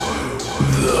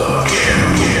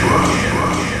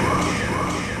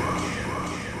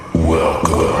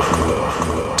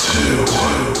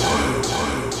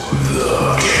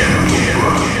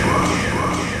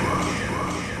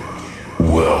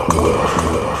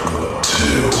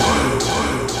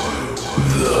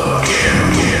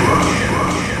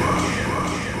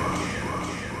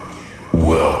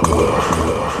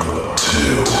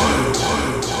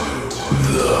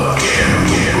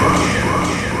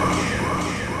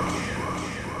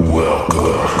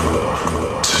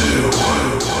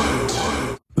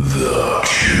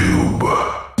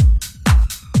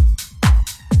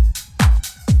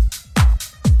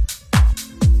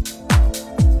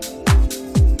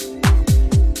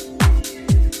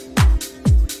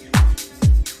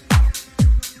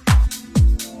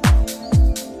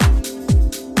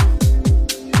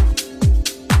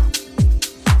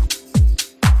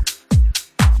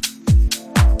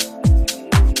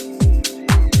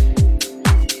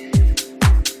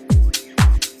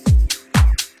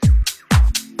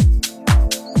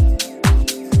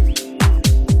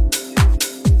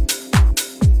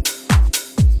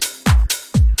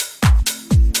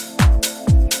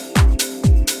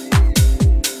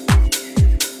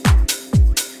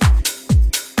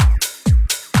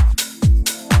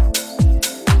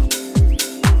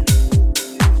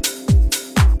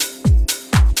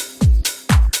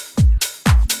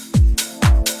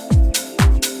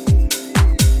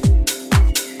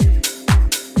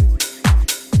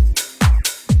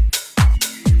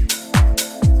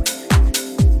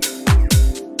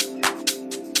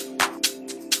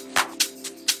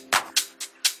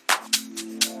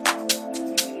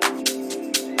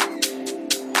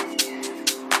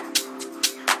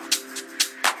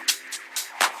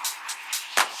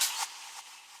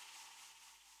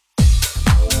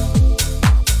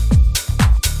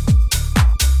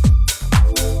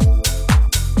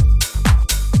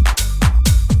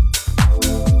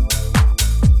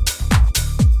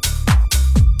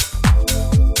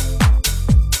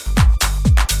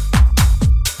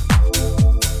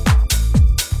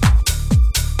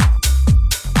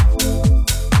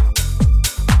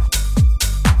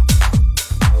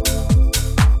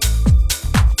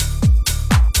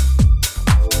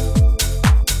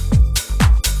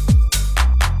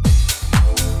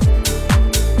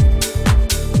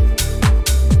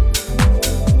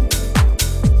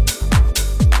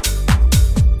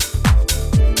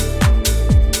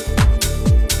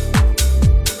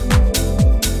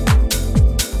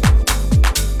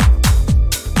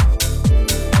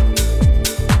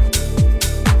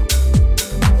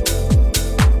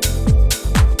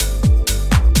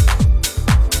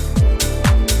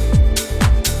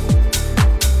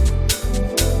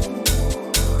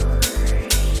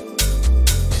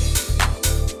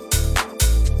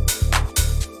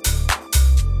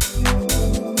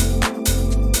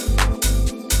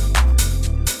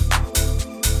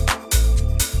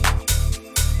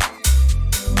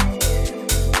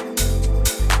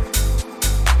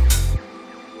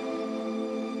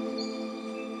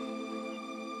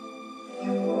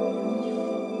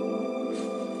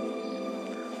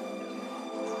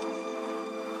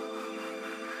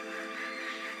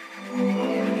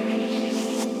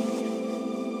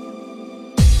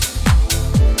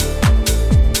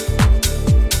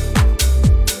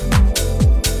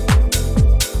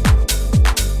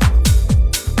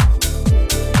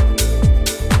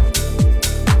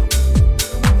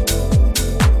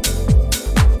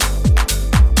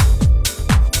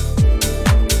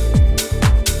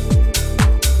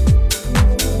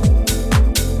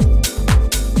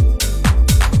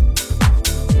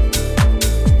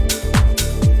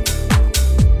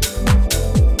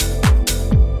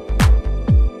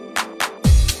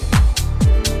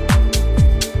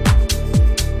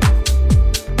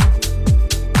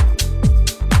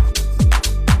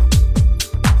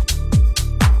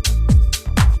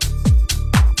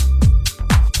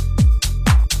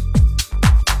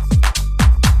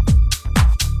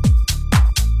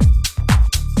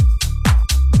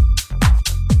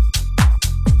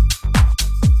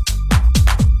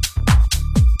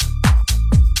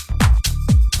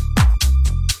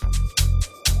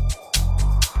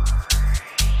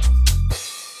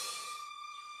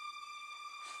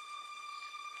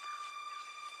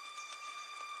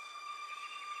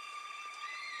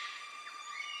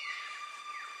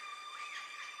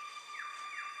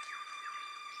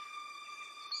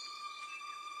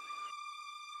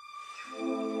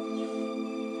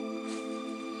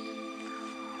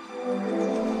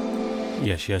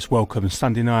Yes, welcome.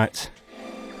 Sunday night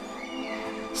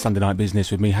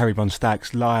business with me, Harry Von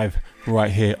Stacks, live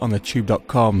right here on the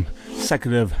tube.com.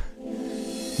 2nd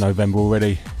of November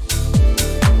already.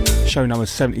 Show number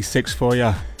 76 for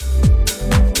you.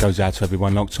 Goes out to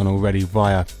everyone locked on already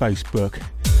via Facebook.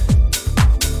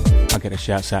 I'll get the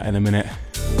shouts out in a minute.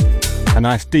 A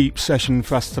nice deep session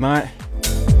for us tonight.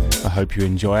 I hope you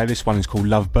enjoy. This one is called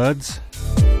Lovebirds.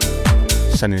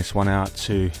 Sending this one out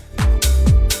to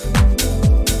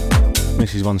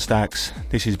Mrs. Von Stacks.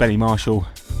 This is Benny Marshall.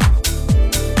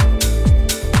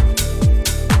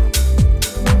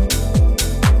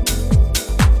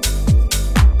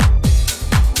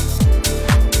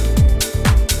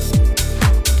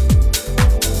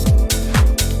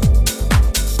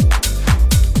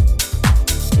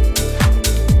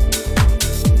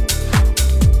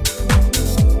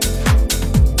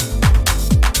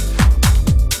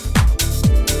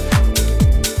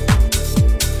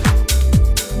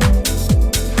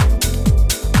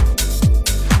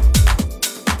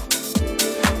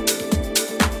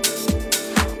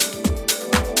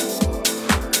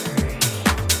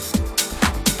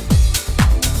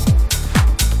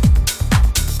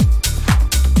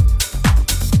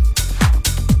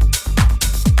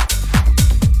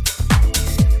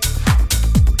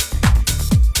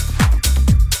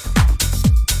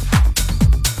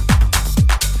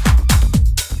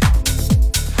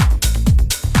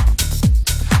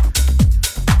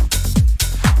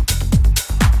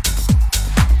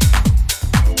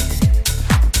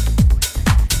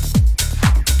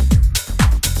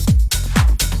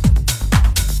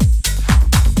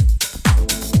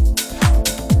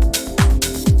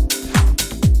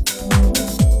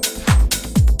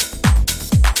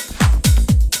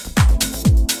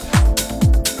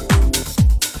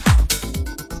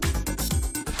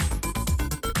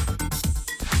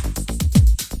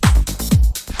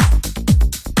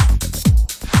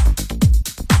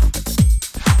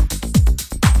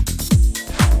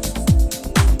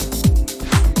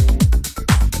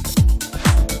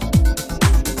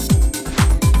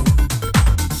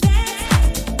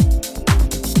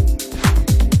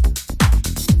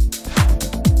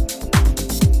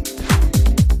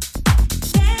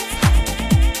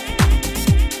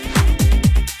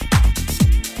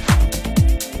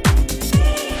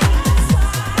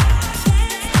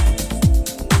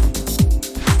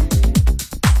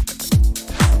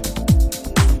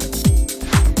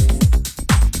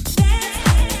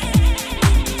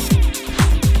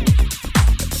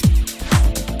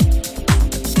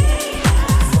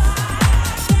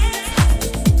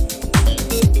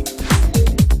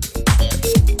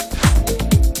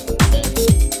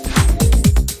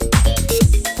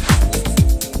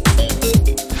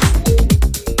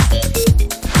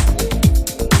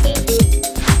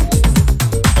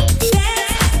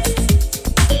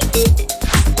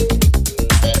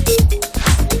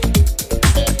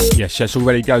 Yes,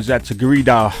 already goes out to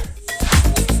Grida.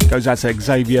 Goes out to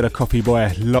Xavier, the coffee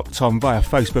boy, locked on via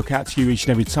Facebook. Out to you each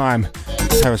and every time.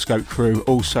 Periscope crew,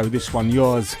 also this one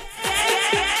yours.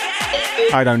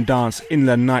 I Don't Dance in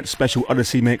the Night special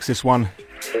Odyssey mix, this one.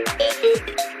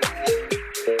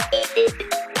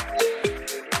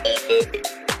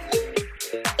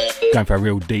 Going for a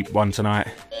real deep one tonight.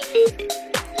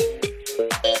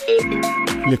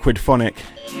 Liquid Phonic.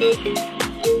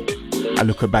 I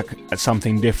look back at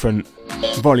something different.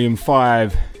 Volume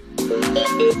 5.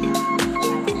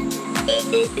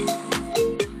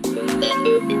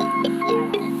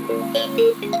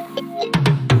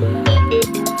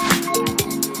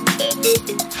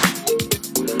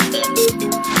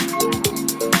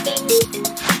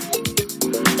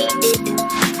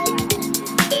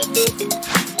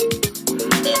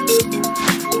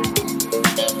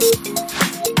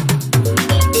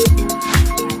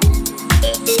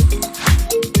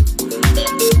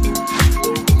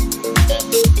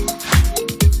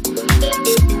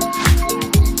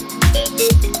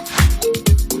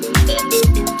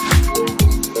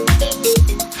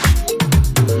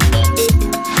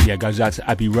 Goes out to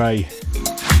Abby Ray,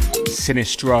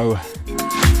 Sinistro,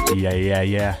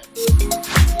 yeah.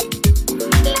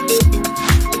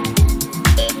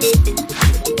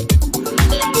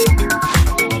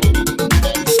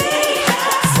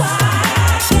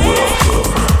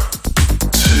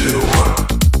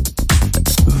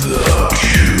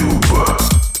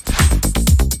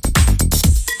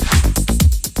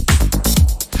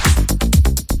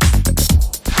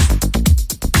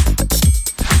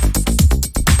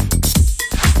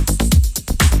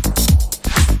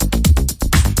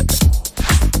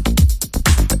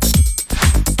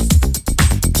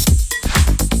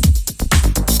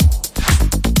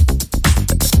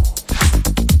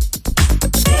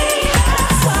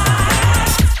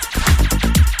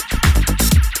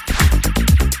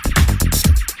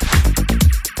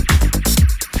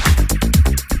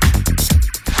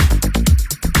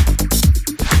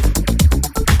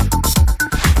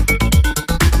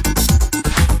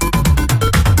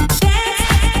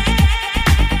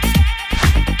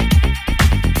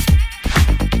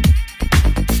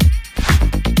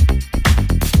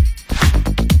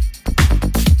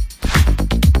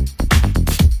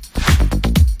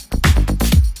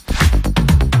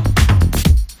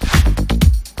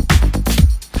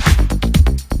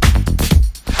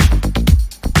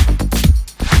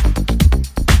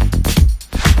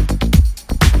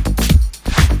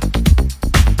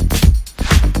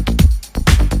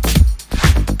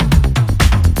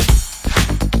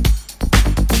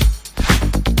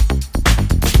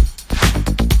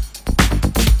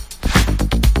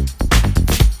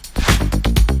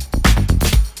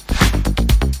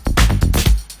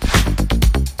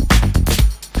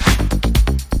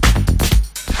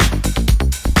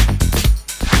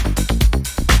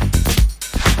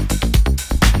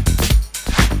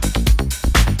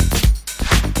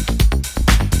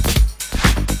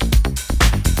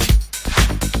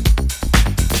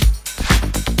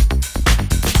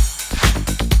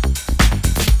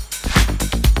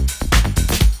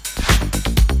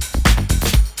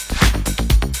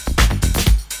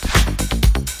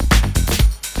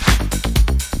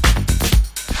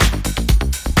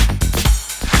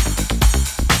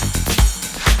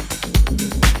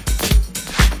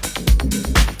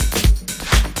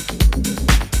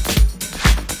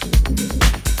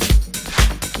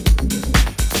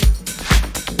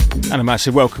 And a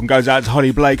massive welcome goes out to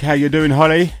Holly Blake. How you doing,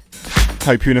 Holly?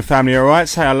 Hope you and the family are alright.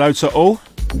 Say hello to all.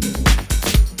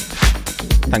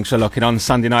 Thanks for locking on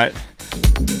Sunday night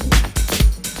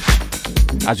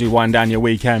as we wind down your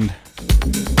weekend.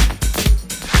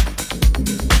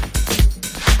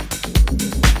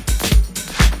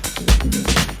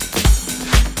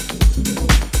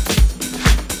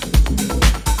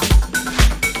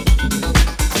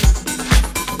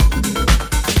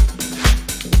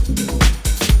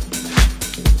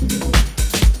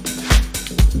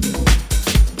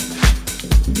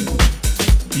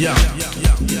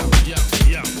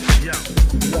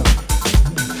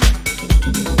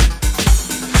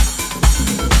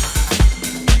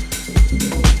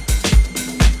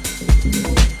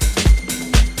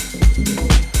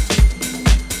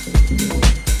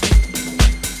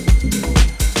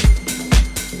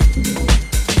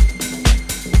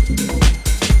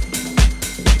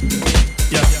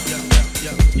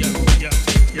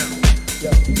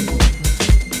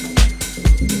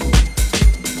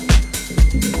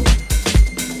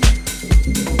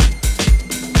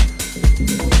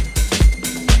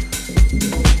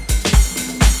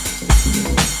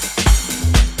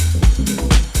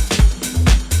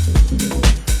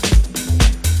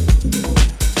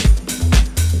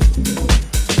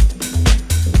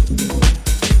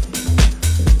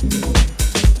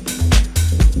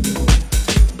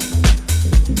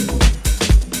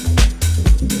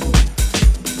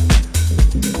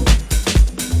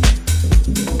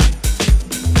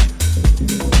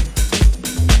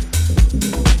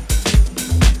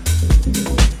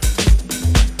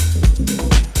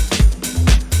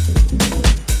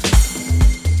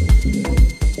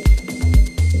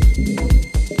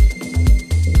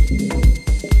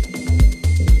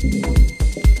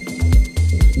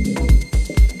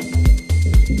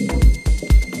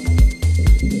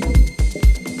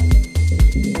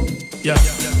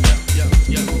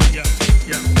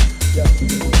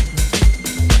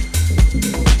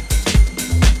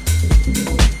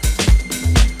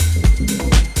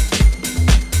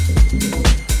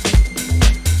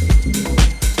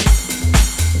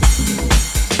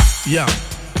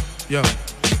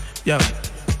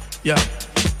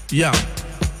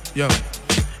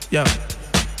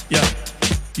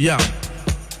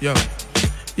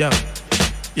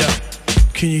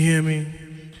 Can you hear me?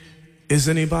 Is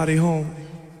anybody home?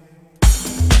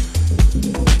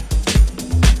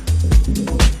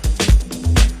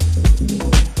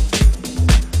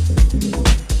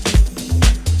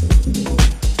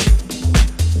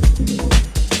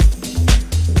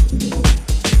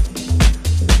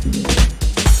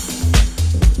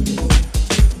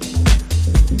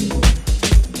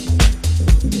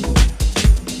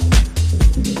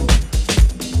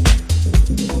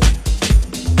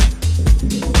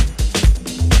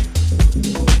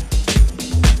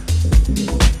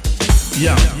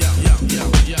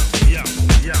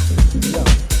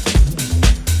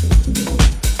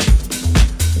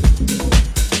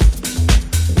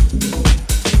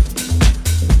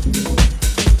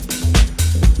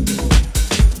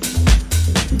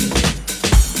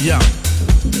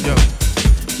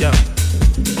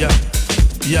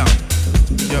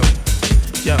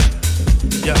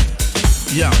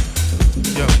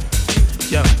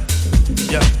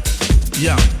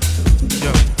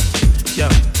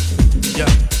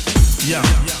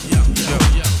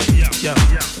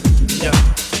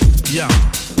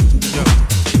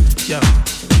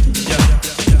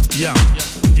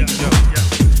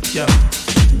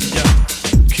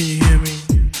 Can you hear me?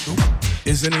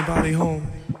 Is anybody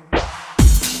home?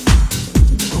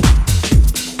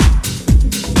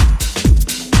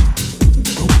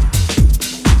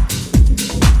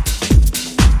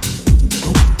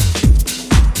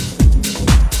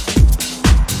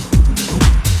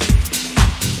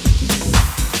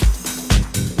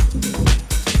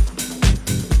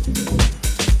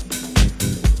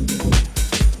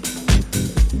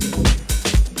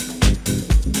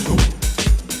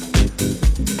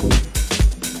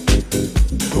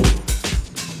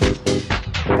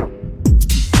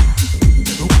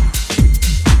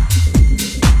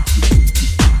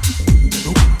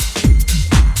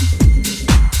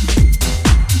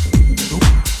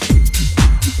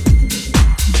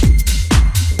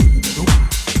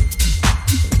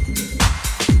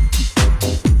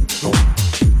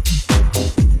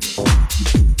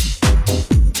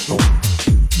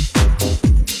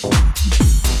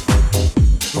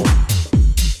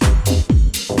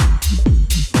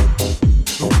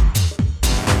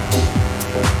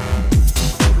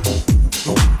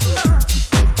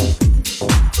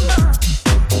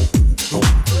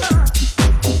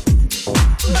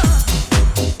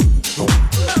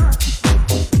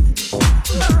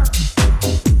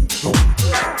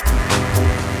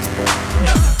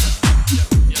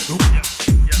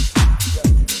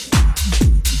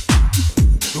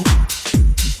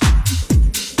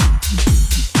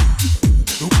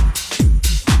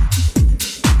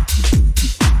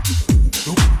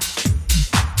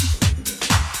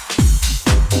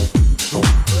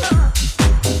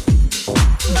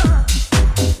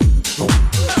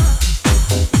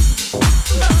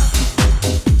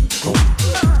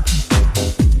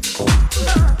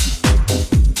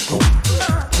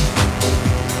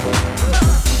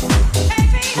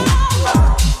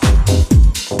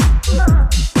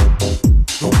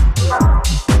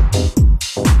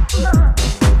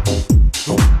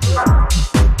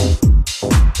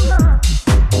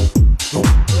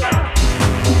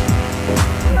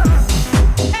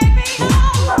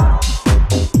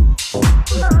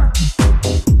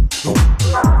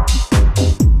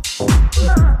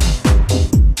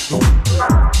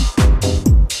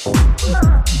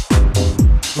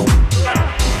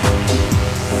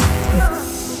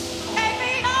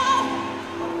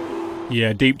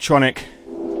 Yeah, Deeptronic.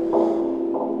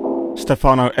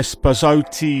 Stefano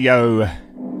Esposito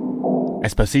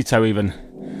even.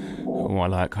 Oh,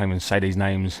 I can't even say these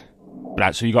names. But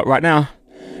that's who you got right now.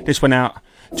 This went out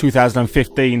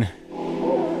 2015.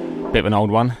 Bit of an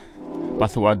old one. But I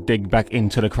thought I'd dig back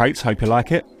into the crates. Hope you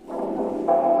like it.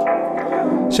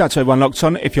 Shout out to everyone locked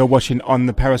on. If you're watching on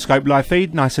the Periscope live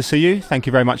feed, nice to see you. Thank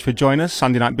you very much for joining us.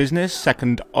 Sunday Night Business,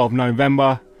 2nd of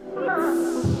November.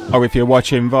 Or if you're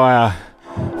watching via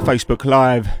Facebook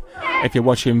Live, if you're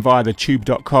watching via the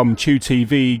tube.com, Tube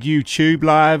TV, YouTube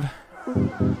Live,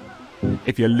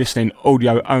 if you're listening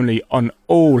audio only on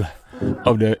all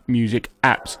of the music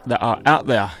apps that are out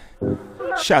there.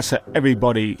 Shouts to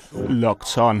everybody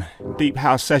locked on. Deep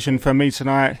house session for me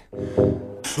tonight.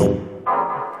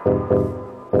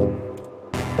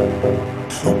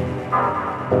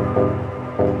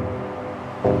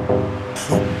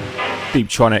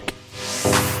 Deeptronic.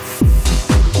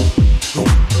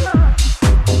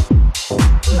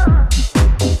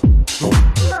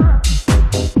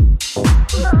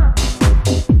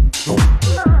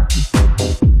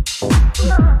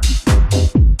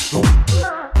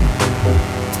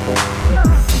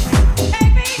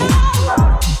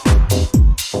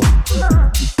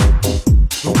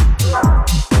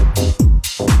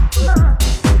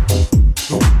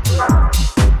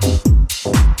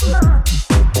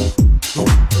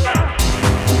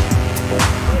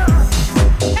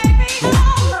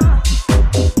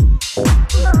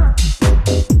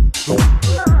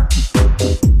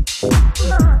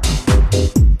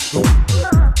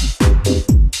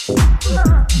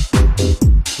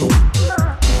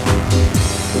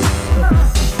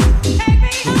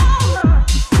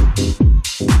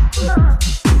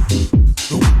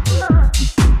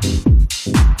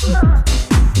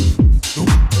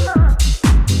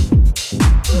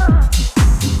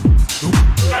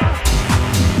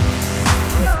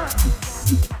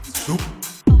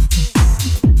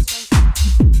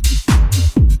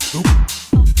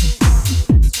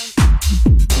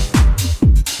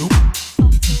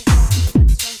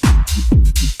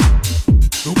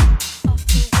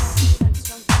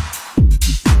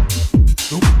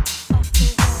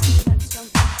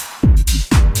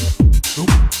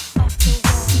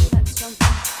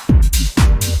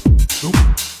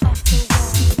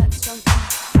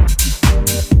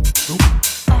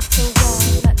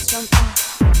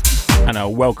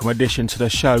 Welcome addition to the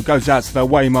show goes out to the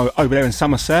Waymo over there in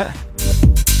Somerset.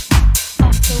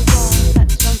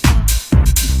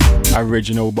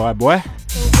 Original by boy.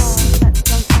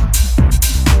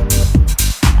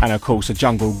 And of course the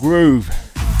Jungle Groove.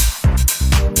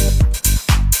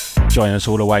 Join us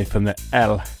all the way from the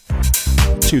L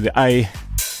to the A.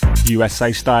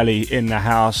 USA Styley in the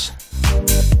house.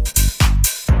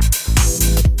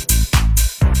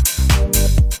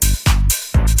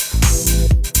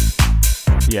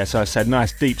 Yeah, so I said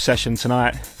nice deep session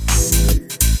tonight.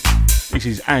 This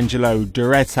is Angelo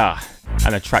Doretta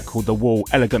and a track called The Wall,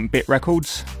 Elegant Bit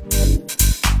Records.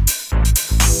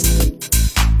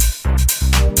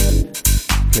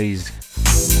 Please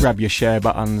grab your share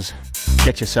buttons,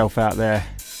 get yourself out there.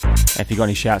 If you got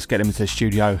any shouts, get them into the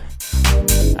studio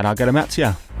and I'll get them out to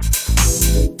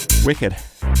you. Wicked.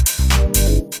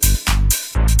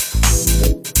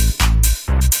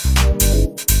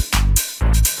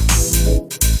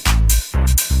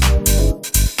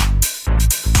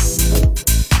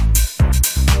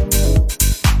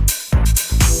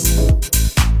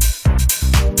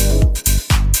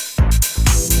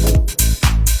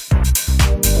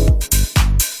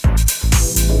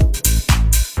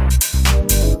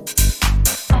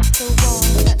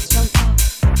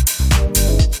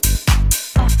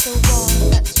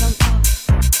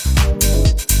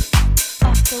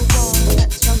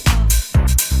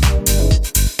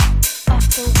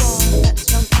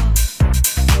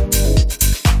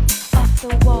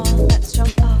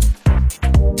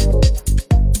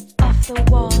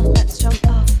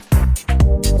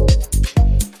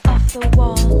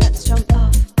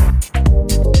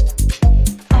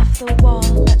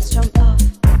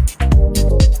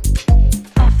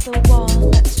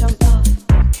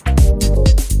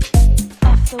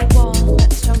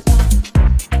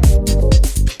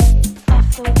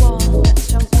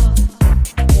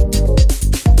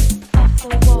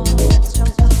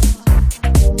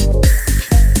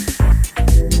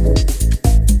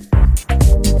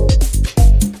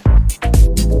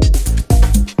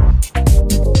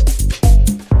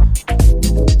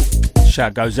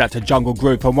 Shout goes out to Jungle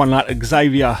Group and one like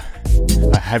Xavier,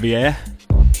 a heavy air.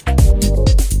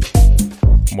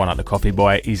 One like the Coffee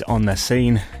Boy, he's on the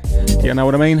scene. You know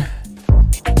what I mean?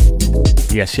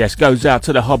 Yes, goes out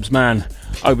to the Hobbs man,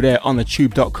 over there on the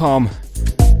tube.com.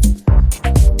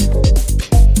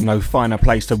 No finer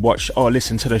place to watch or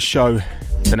listen to the show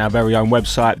than our very own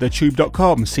website,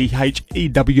 thetube.com,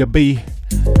 CHEWB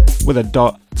with a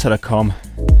dot to the com.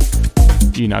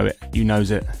 You know it, you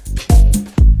knows it.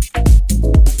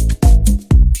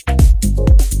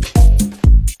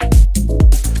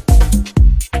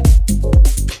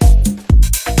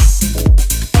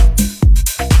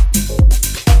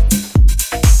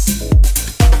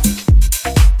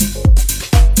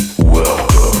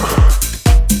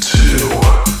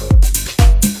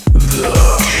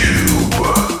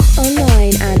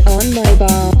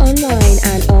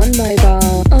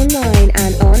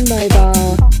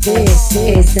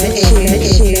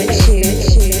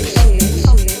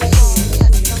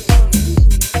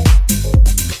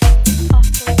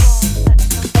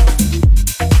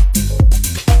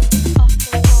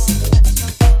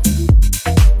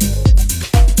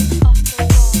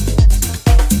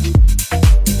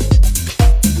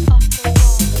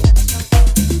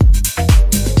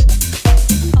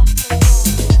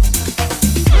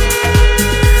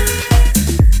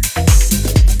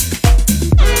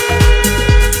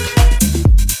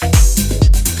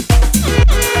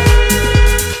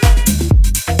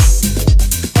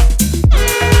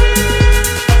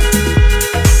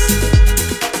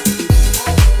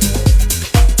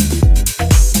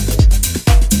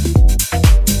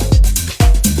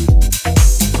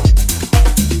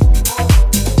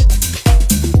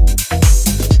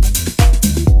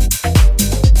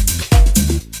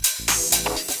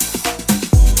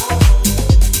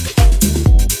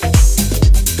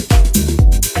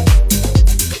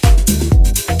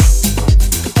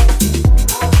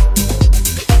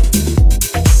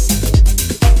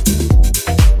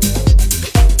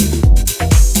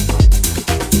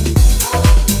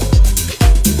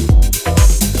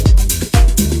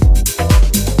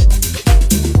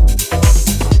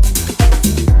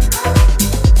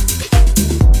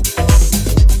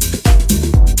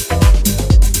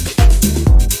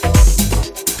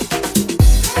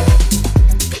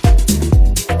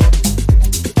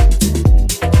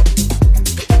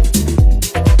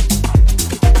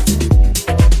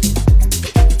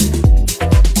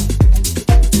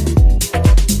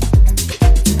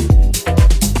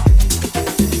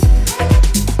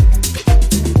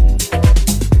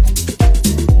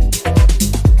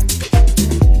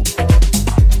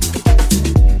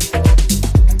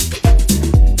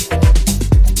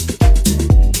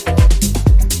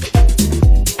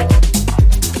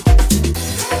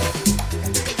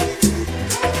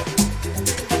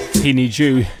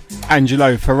 Jew,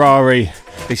 Angelo Ferrari.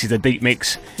 This is a deep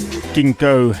mix.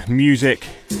 Gingo Music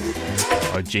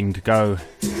or Jingo.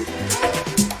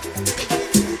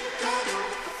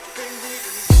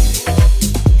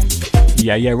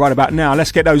 Yeah, right about now.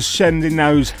 Let's get those, sending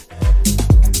those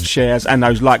shares and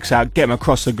those likes out. Get them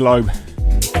across the globe.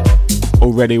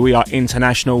 Already we are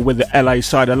international with the LA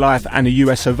side of life and the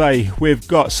US of A. We've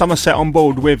got Somerset on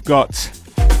board. We've got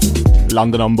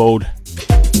London on board.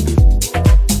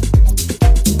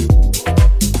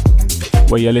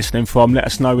 Where you're listening from, let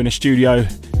us know in the studio.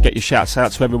 Get your shouts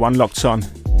out to everyone locked on.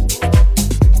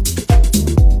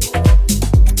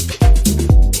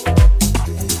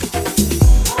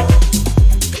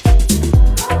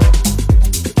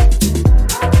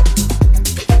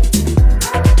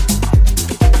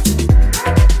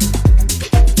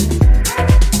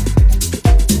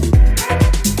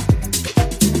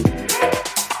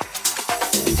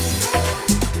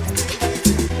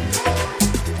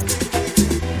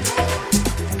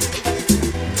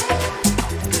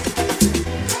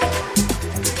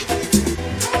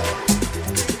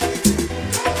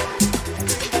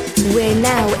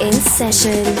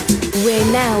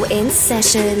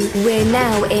 We're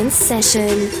now in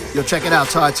session. Yo, check it out,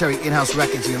 Todd Terry, In-House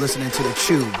Records. You're listening to The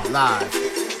Tube live.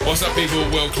 What's up, people?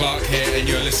 Will Clark here, and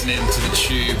you're listening to The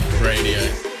Tube Radio.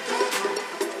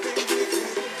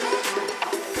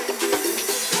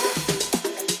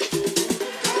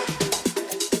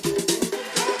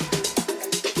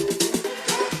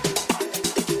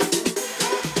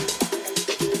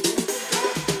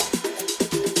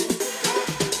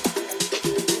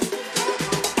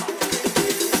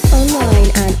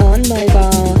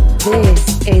 Mobile.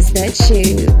 This is The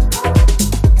Tube.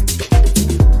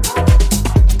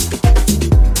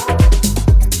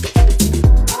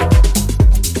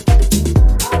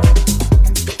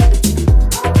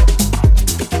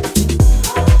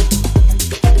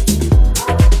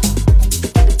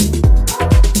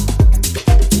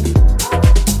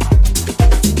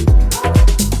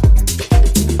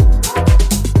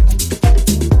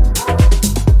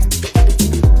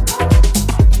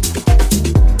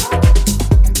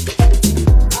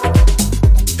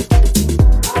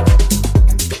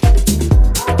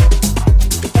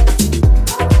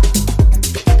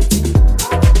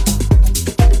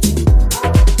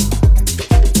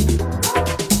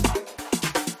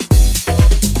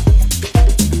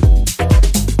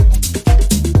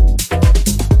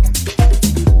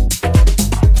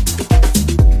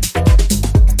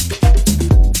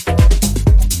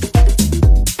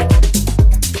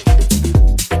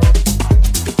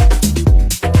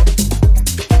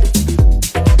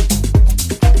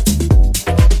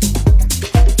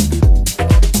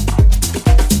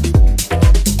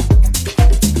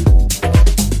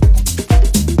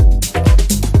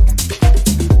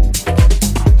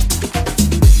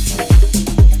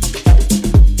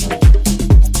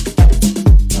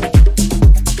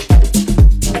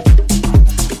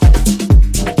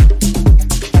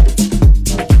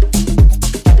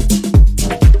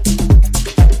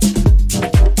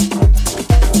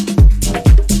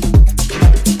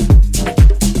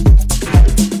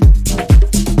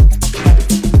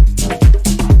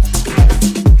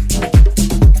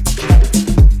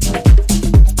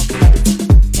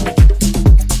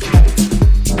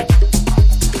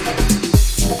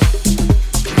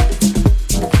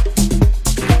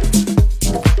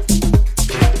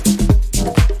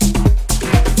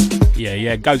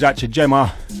 Yeah, goes out to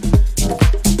Gemma.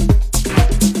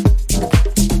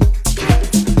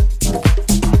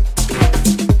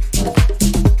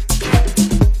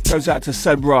 Goes out to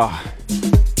Sebra.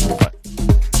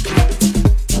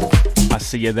 I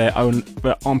see you there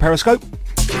on Periscope.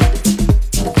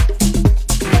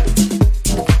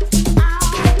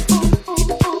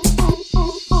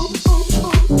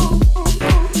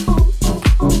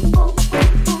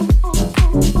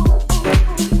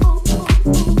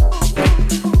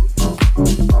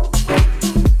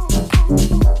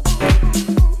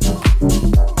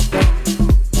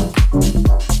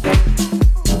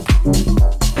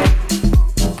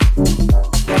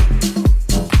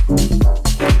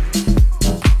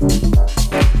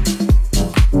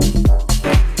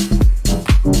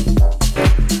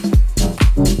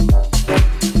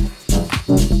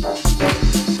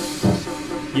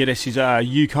 This is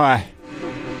Yukai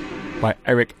by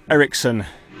Eric Eriksson,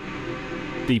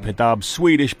 Deeper Dub,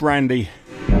 Swedish Brandy,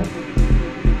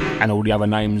 and all the other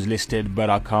names listed, but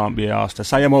I can't be asked to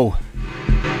say them all.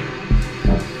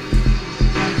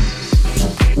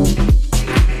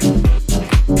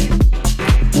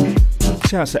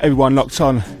 Shouts to everyone locked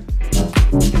on.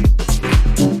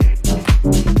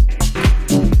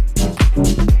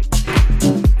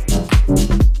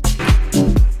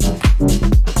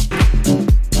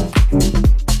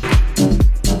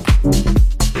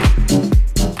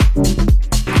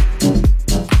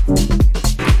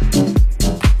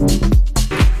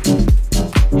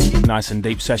 Nice and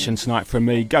deep session tonight from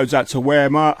me. Goes out to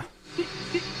Wearmart.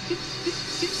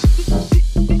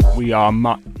 We are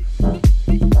Mutt.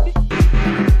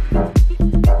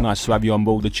 Nice to have you on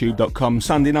board thetube.com.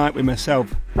 Sunday night with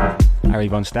myself, Harry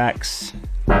Von Stacks.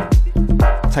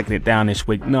 Taking it down this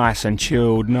week, nice and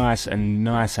chilled, nice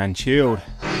and chilled.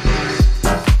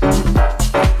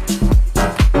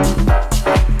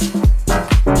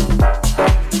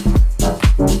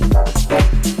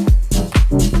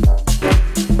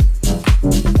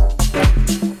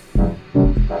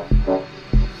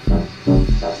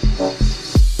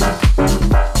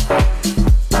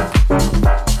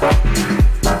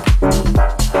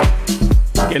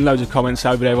 Loads of comments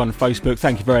over there on Facebook,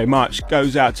 thank you very much.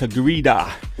 Goes out to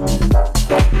Grida.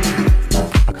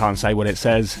 I can't say what it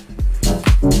says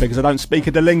because I don't speak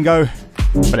of the lingo,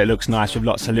 but it looks nice with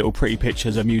lots of little pretty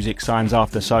pictures of music signs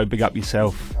after, so big up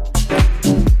yourself.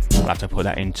 I'll have to put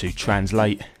that into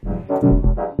translate.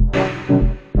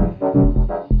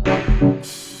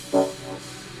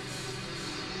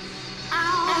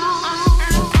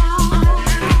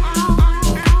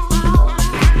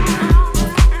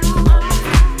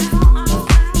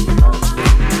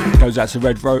 Goes out to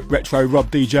Retro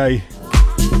Rob DJ,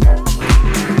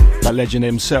 that legend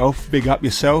himself. Big up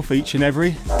yourself, each and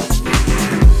every.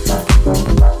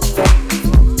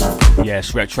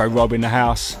 Yes, Retro Rob in the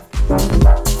house.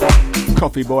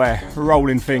 Coffee boy,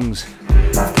 rolling things.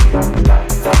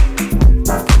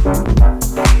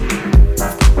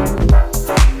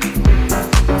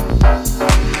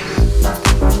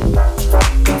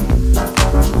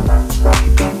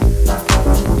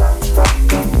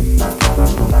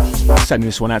 Sending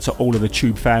this one out to all of the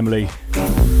Tube family.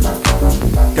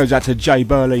 Goes out to Jay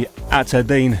Burley, out to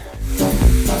Dean,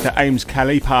 to Ames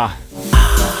Khalipa.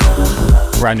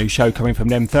 Brand new show coming from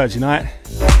them Thursday night.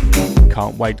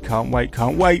 Can't wait, can't wait,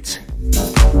 can't wait.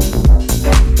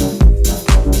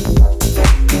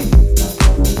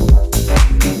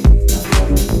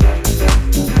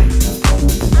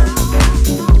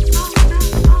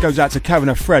 Goes out to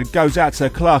Kavanagh Fred, goes out to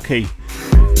Clarkey.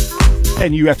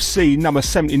 NUFC number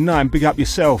 79, big up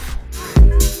yourself.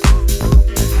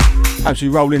 As we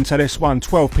roll into this one,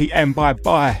 12 PM bye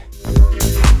bye.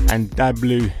 And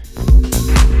W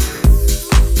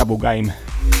Double Game,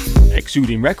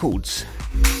 Exuding Records.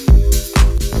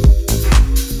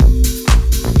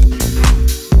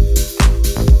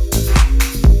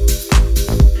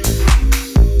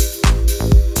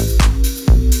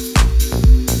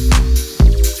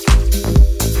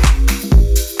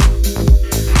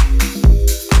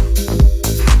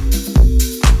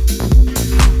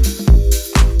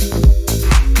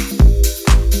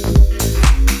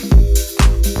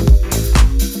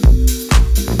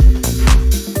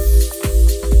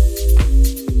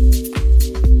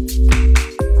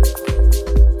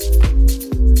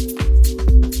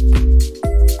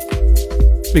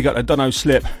 Big up the Dono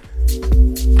Slip.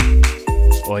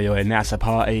 Oi oi, NASA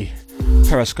Party.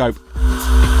 Periscope.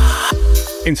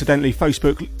 Incidentally,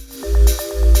 Facebook.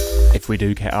 If we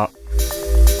do get up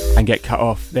and get cut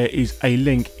off, there is a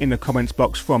link in the comments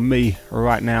box from me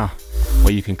right now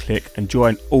where you can click and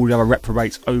join all the other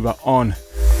reprobates over on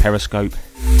Periscope.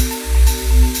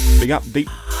 Big up, deep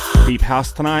deep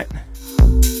house tonight.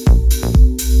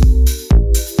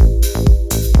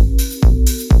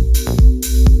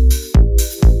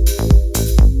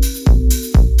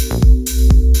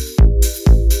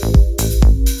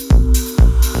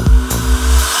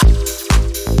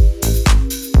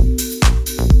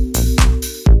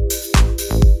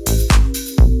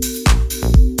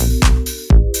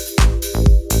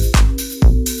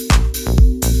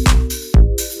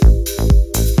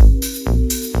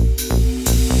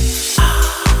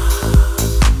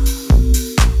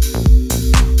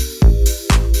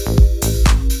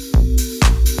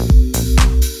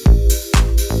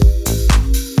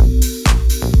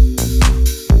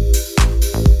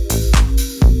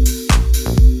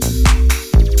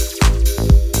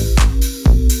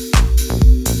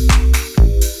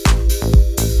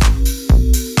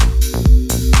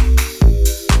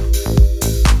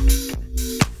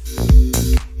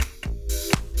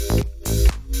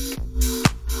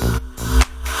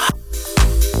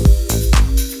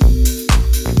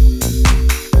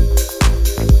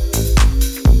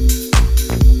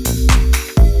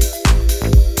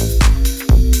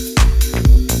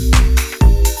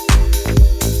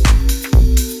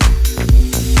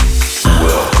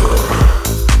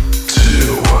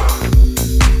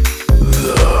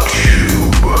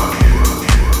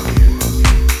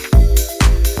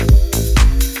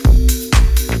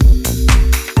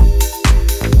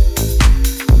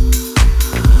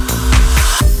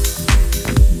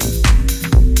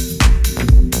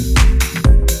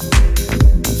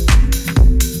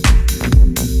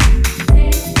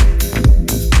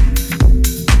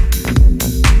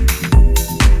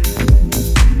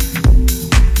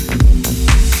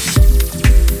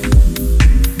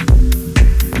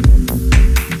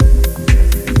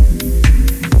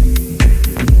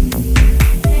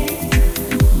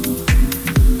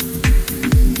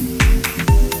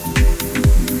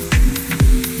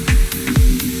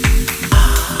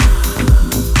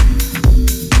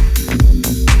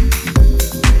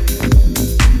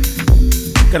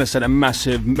 Gonna send a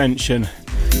massive mention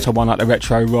to one like the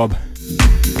Retro Rob.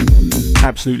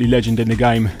 Absolutely legend in the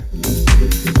game.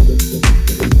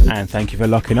 And thank you for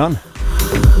locking on.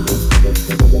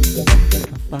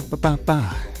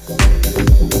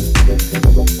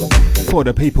 For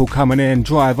the people coming in,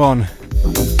 drive on.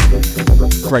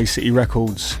 Grey City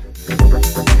Records.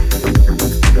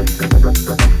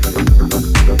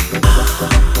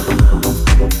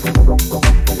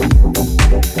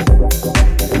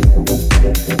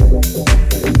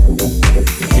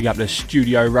 Big up the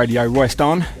Studio Radio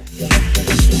Royston.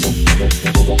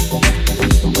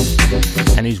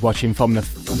 And he's watching from the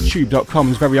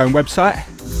tube.com's very own website.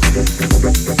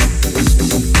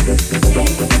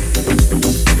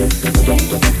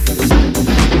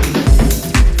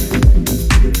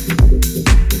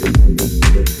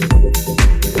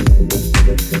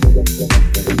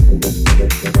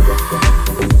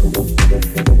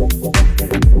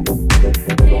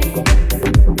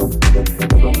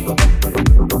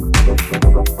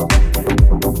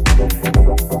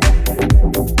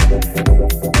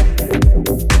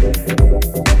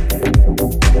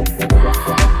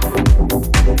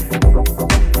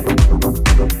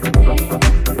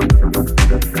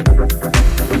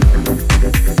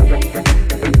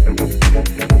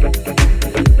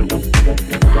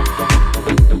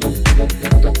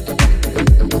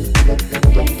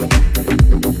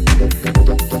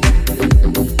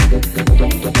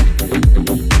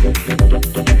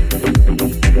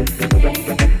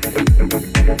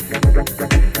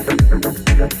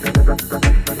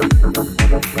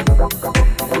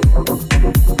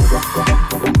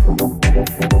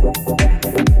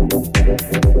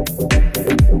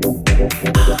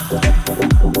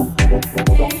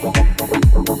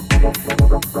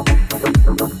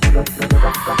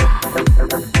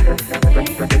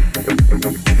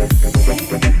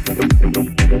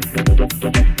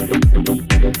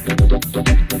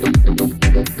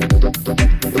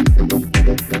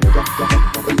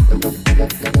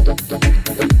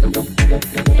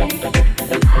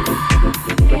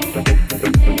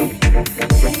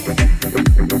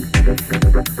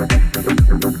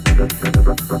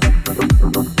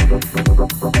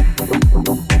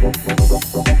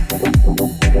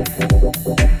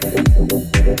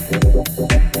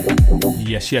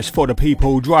 Yes, for the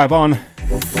people, drive on.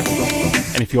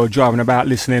 And if you're driving about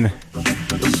listening,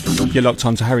 you're locked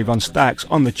on to Harry Von Stacks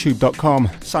on the tube.com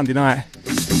Sunday night,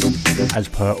 as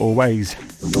per always.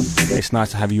 It's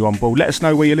nice to have you on board. Let us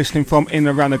know where you're listening from in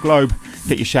and around the globe.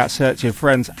 Get your shouts out to your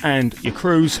friends and your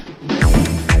crews.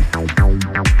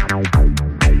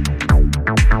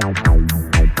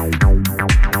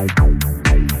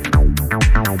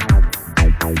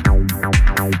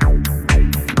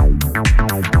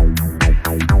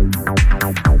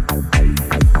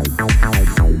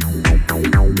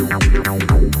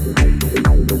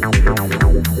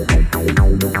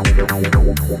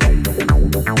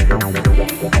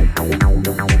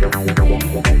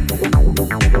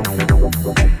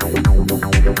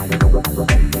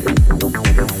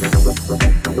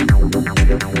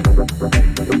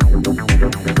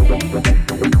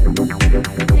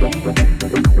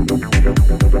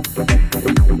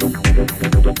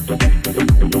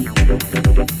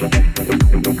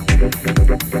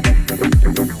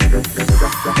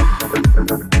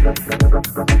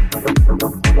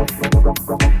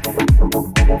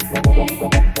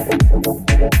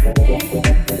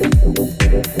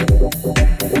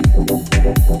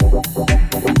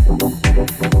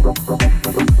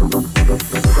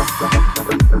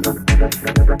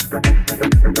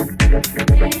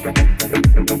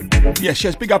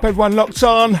 Yes, big up everyone locked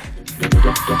on.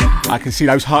 I can see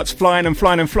those hearts flying and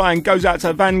flying and flying. Goes out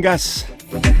to Vangas.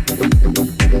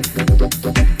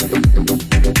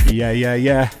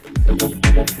 Yeah.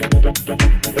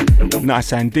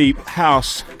 Nice and deep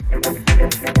house.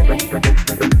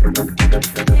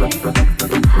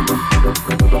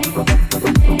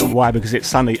 Why? Because it's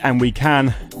sunny and we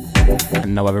can,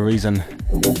 and no other reason.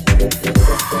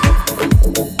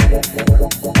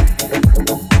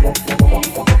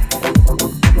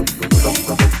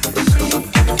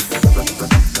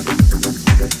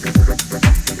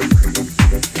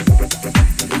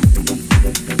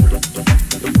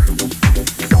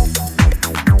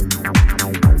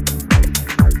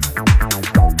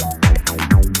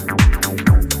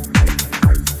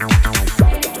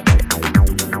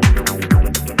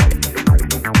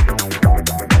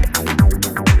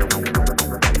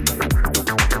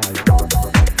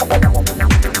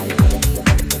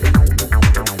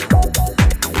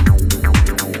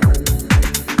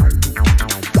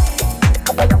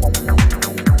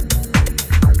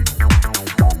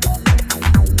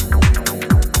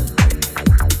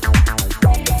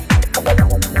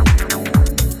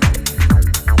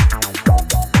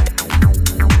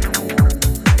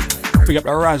 Big up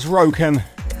to Raz Roken.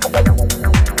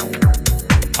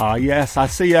 Ah, yes, I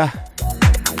see ya.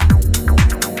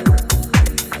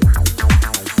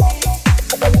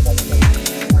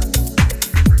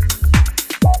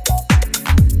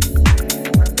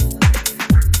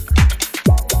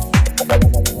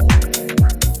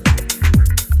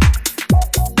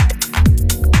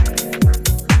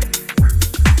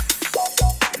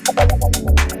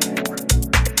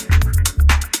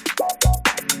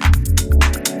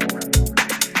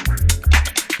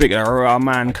 Big up our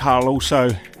man Carl also.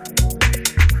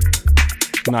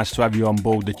 Nice to have you on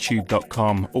board the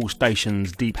tube.com, all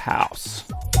stations, deep house.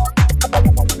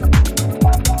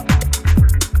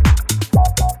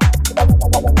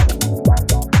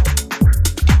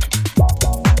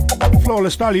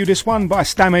 Flawless Value, this one by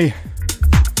Stammy.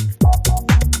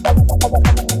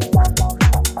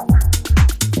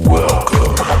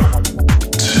 Welcome to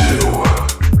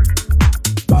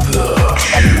the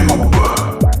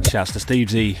Tube. Shouts to Steve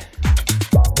Z.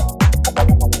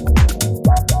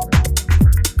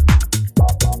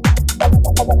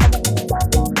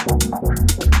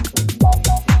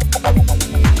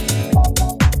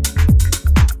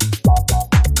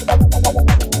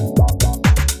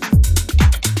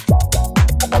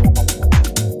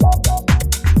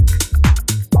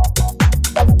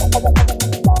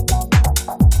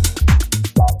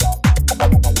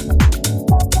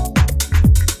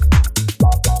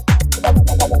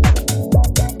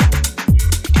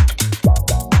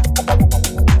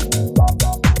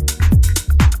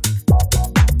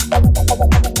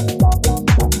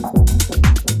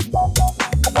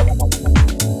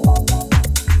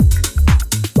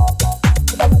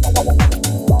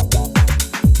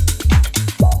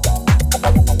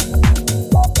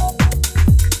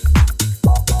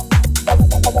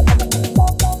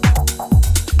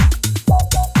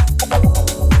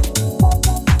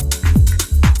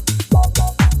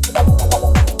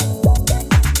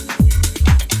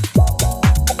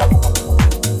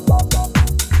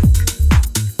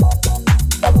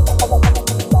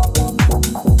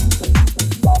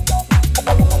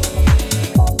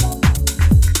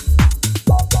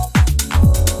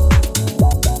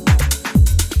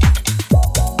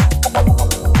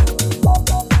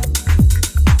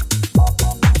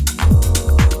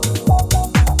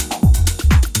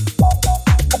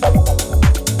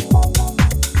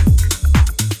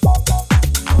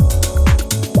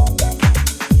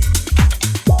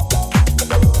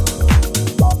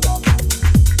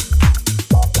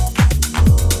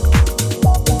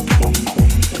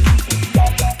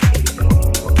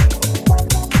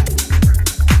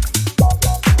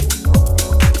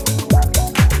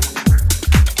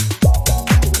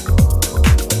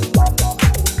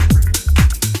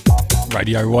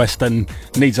 Radio Royston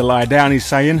needs a lie down, he's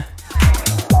saying.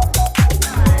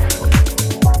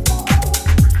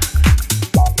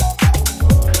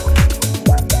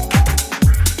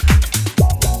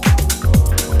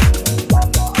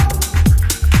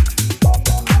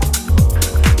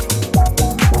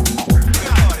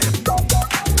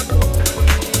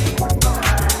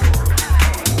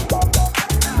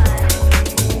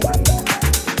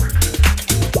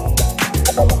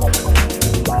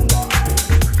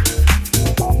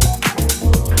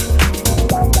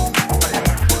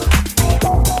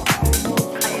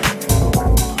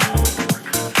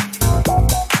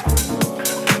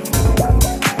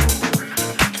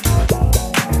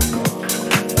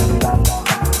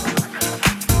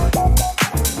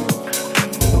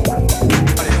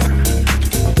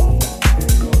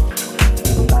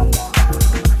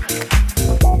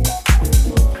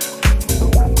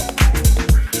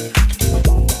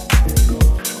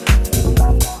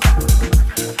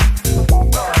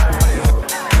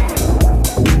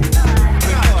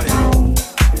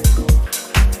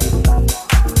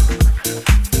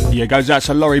 goes out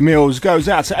to Laurie Mills, goes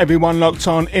out to everyone locked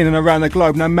on in and around the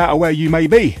globe, no matter where you may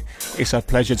be. It's a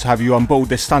pleasure to have you on board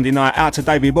this Sunday night. Out to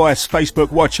Davey Boyce,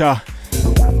 Facebook watcher.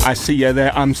 I see you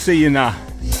there, I'm seeing you.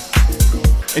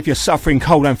 If you're suffering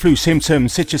cold and flu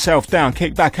symptoms, sit yourself down,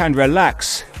 kick back and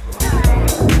relax.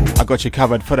 I got you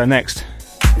covered for the next.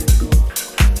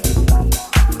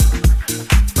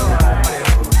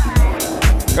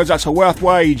 Goes out to Worth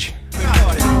Wage.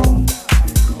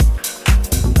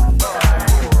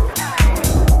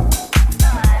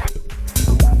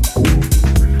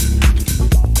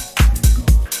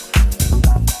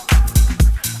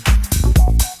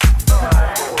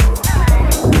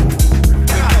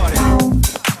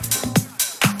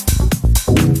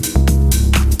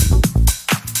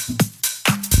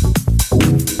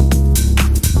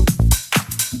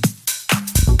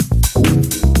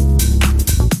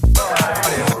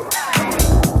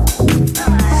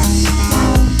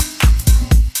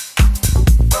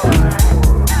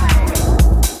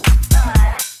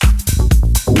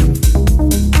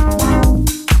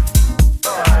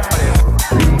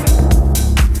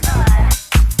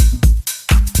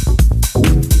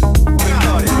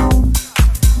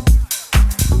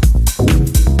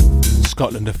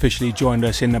 Scotland officially joined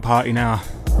us in the party now.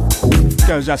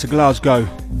 Goes out to Glasgow,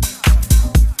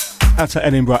 out to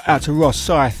Edinburgh, out to Ross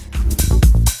Scythe.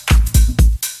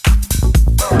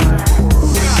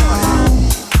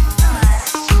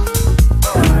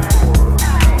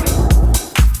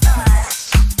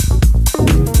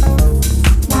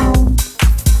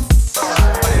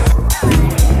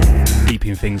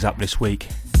 Keeping things up this week.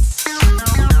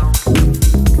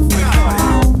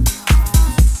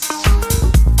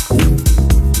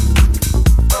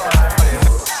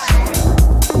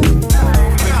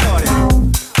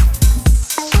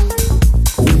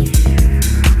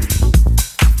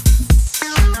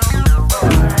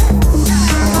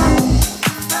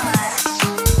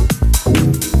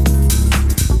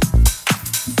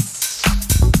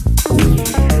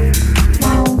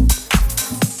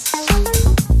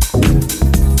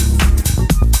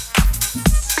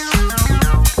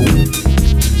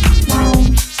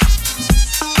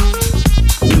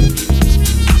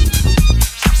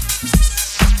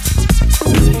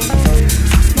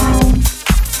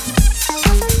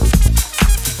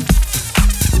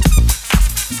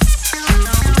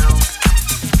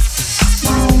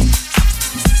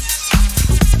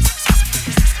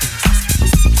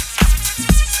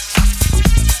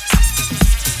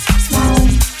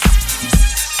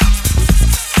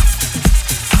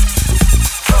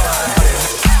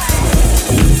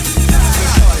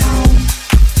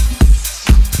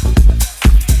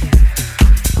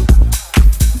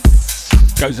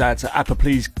 Goes out to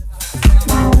Applebee's.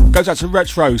 Goes out to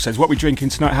Retro, says, what we drinking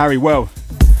tonight, Harry? Well,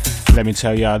 let me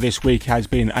tell you, this week has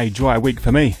been a dry week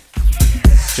for me.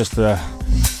 Just the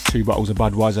 2 bottles of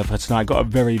Budweiser for tonight. Got a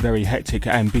very, very hectic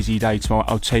and busy day tomorrow.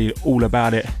 I'll tell you all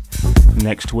about it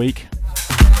next week.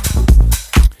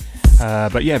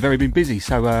 But yeah, very been busy,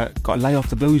 so got to lay off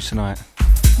the booze tonight.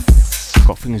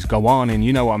 Got things to go on in,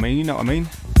 you know what I mean?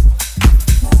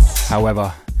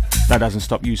 However, that doesn't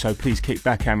stop you, so please kick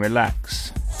back and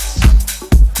relax.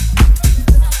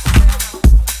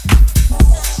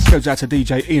 Goes out to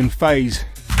DJ Ian Faze.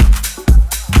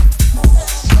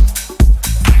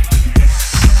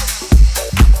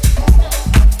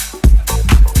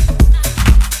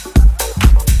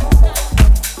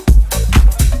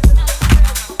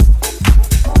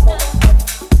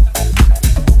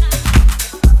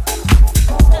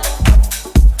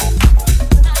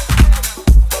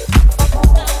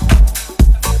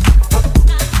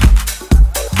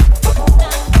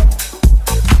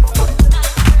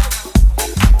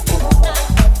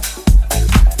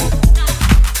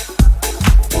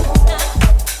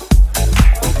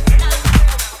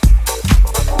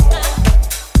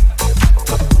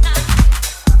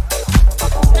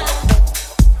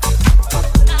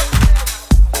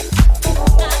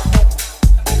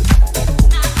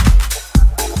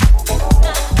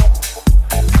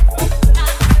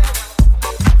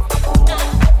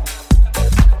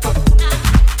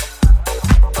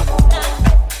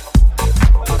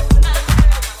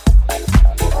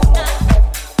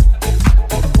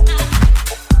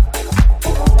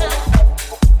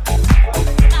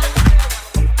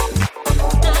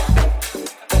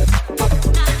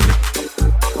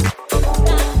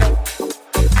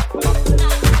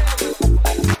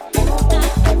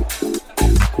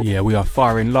 We are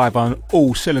firing live on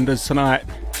all cylinders tonight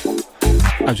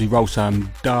as we roll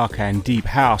some dark and deep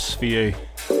house for you.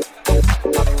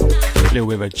 A little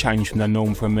bit of a change from the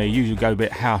norm from me. Usually go a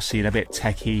bit housey and a bit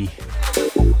techie.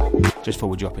 Just thought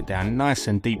we'd drop it down nice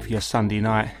and deep for your Sunday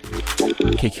night.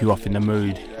 kick you off in the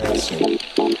mood.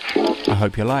 I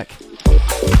hope you like.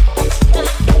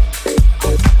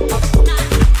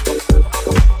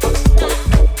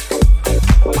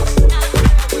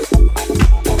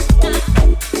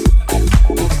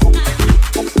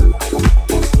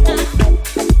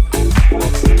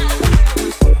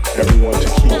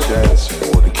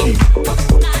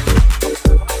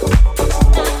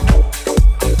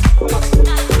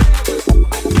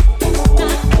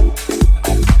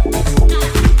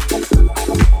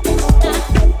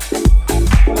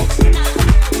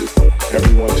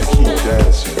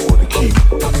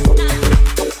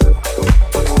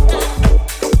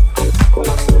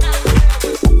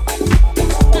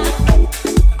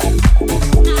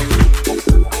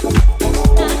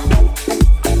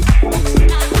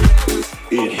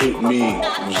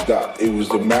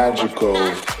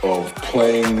 Of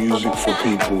playing music for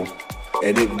people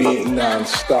and it being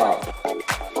non-stop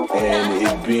and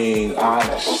it being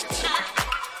honest.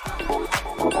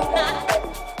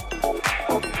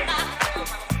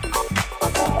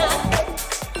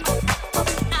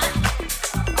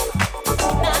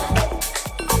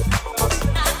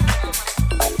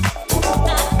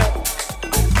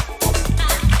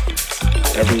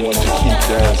 Everyone to keep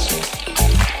dancing.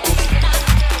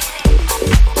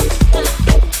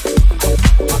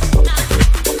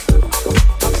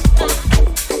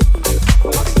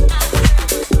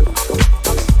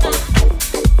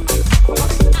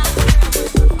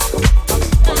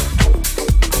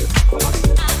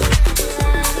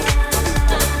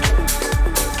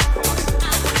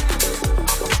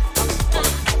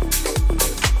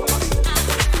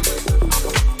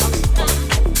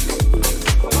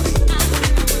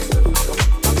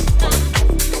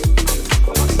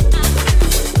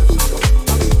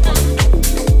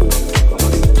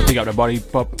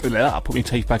 Put my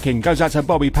teeth back in. Goes out to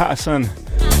Bobby Patterson.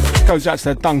 Goes out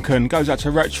to Duncan. Goes out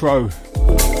to Retro.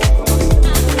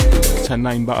 To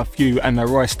name but a few, and the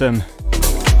Royston.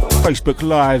 Facebook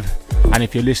Live. And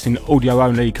if you're listening audio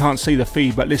only, can't see the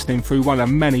feed, but listening through one of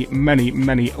the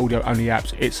many audio only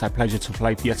apps, it's a pleasure to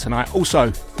play for you tonight.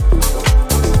 Also,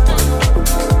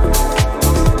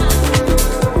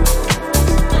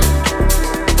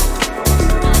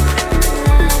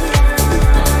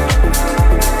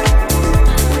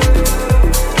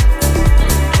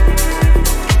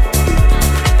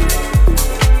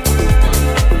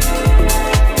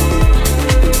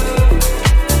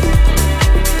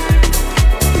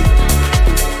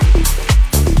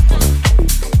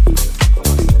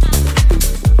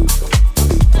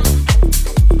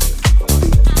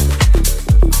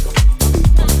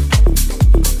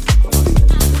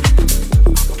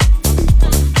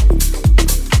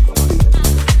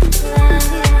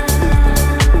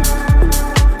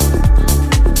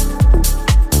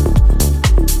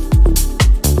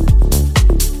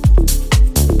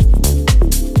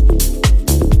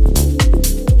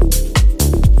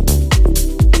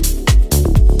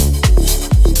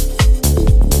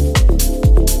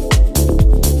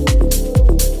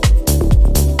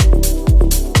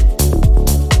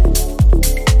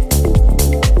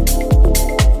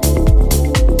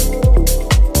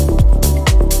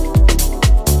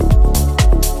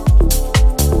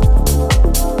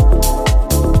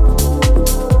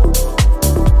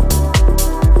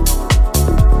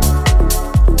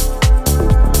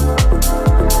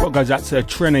 goes out to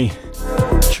Trini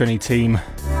team.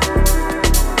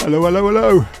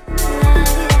 Hello.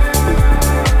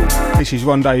 This is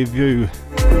Rendezvous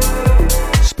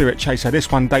Spirit Chaser.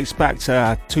 This one dates back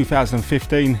to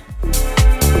 2015.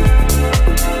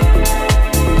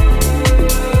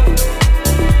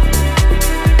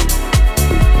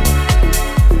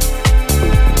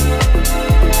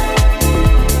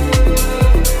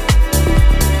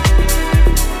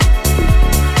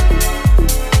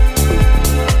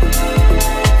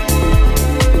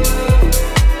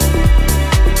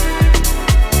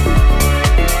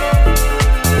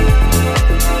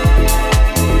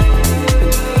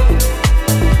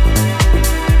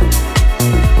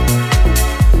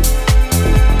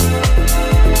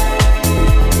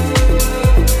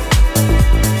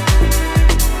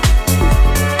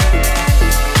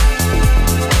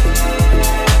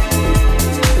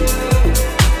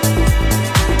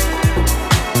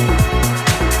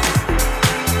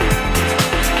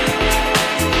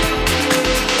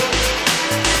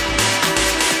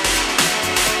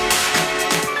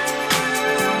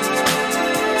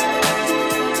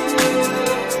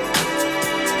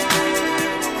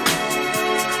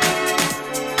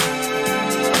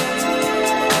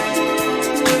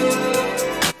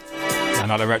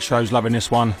 Retro's loving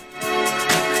this one.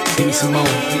 Give me some more.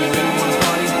 You really wanna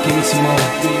party? Give me some more.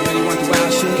 Do you really want the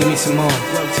wild shit? Give me some more.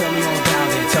 Well, tell me all about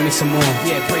it. Tell me some more.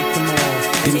 Yeah, break them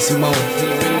all. Give me some more. Do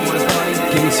you really want to party?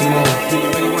 Give me some more. Do you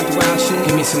really want the wild shit?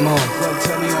 Give me some more. Well,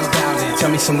 tell me all about it. Tell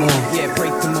me some more. Yeah,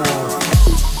 break them all.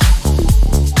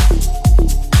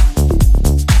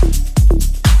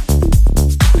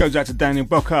 Goes out to Daniel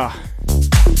Bocca.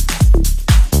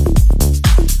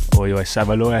 Oi, oi,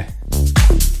 Savaloy.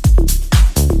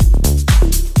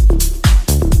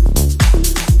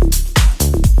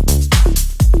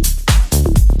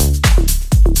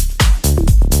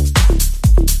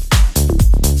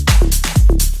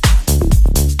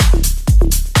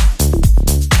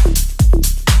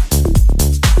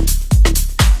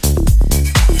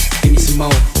 Give me some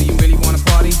more. Do you really want to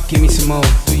party? Give me some more.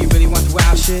 Do you really want the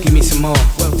wild shit? Give me some more.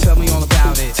 Well, tell me all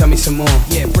about it. Tell me some more.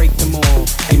 Yeah, break them all.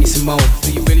 Give me some more.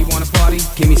 Do you really want to party?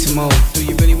 Give me some more. Do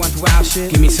you really want the wild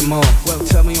shit? Give me some more. Well,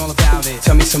 tell me all about it.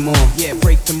 Tell me some more. Yeah,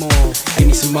 break them all. Give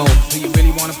me some more. Do you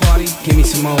really want to party? Give me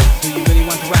some more. Do you really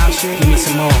want the wild shit? Give me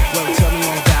some more. Well, tell me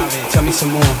all about it. Tell me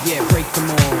some more. Yeah, break them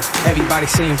all. Everybody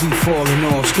saying we falling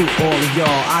off. Screw all of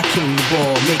y'all. I came the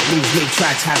ball. Make moves, make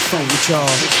tracks, have fun with y'all.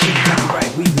 We got it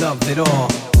right. We loved it all.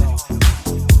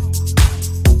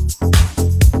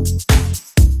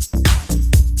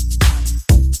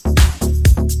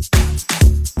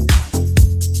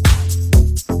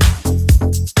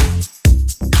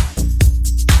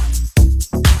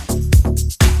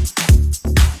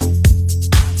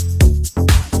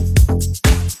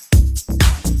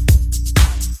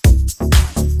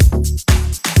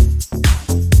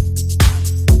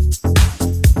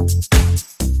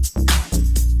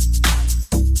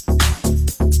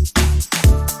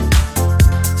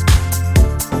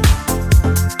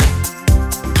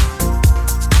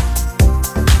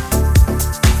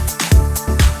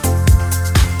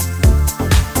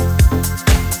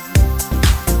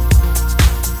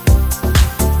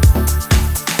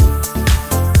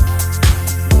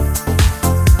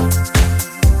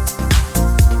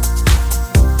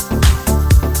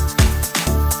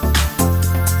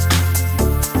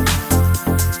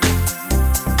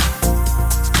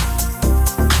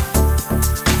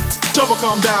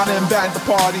 Come down and back the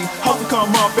party. Hustle, come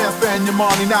up and spend your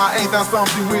money. Now ain't that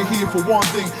something? We're here for one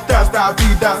thing. That's that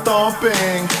beat, that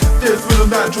stomping. This rhythm,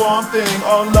 that drum thing.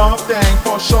 A love thing,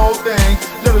 for sure thing.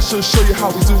 Let us just show you how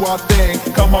we do our thing.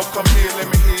 Come up, come here, let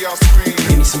me hear y'all scream.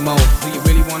 Give me some more. Do you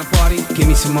really want to party? Give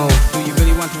me some more. Do you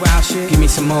really want the wild shit? Give me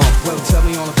some more. Well, tell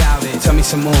me all about it. Tell me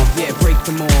some more. Yeah, break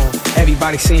them all.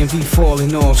 Everybody saying we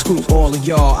falling off. Screw all of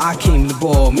y'all. I came to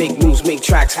ball. Make moves, make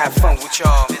tracks, have fun with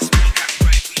y'all.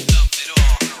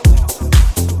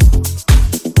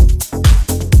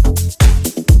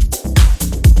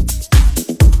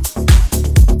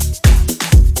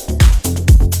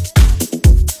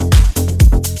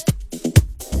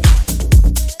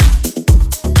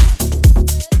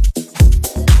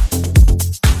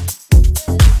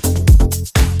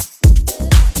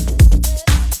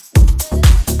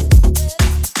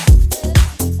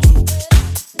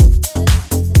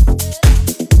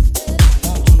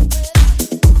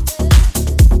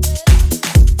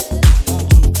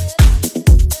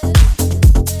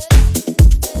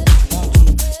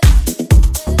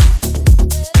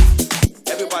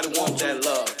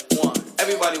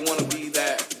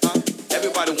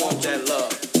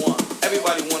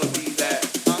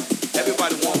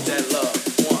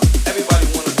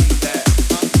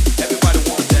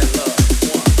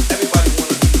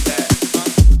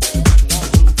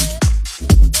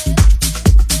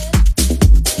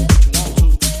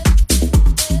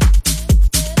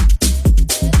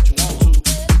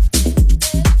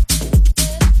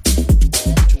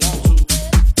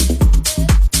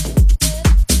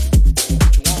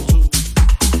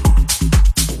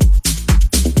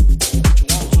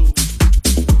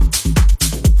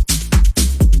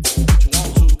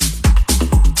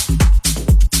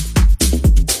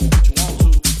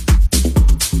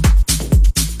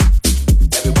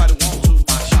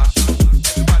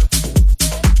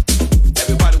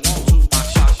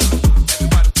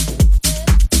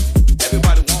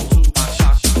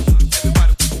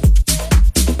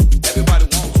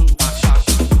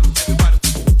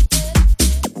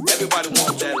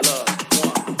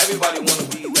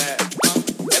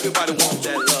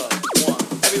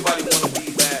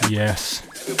 Yes.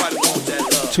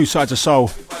 Two Sides of Soul.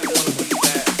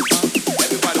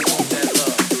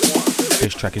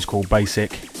 This track is called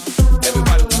Basic.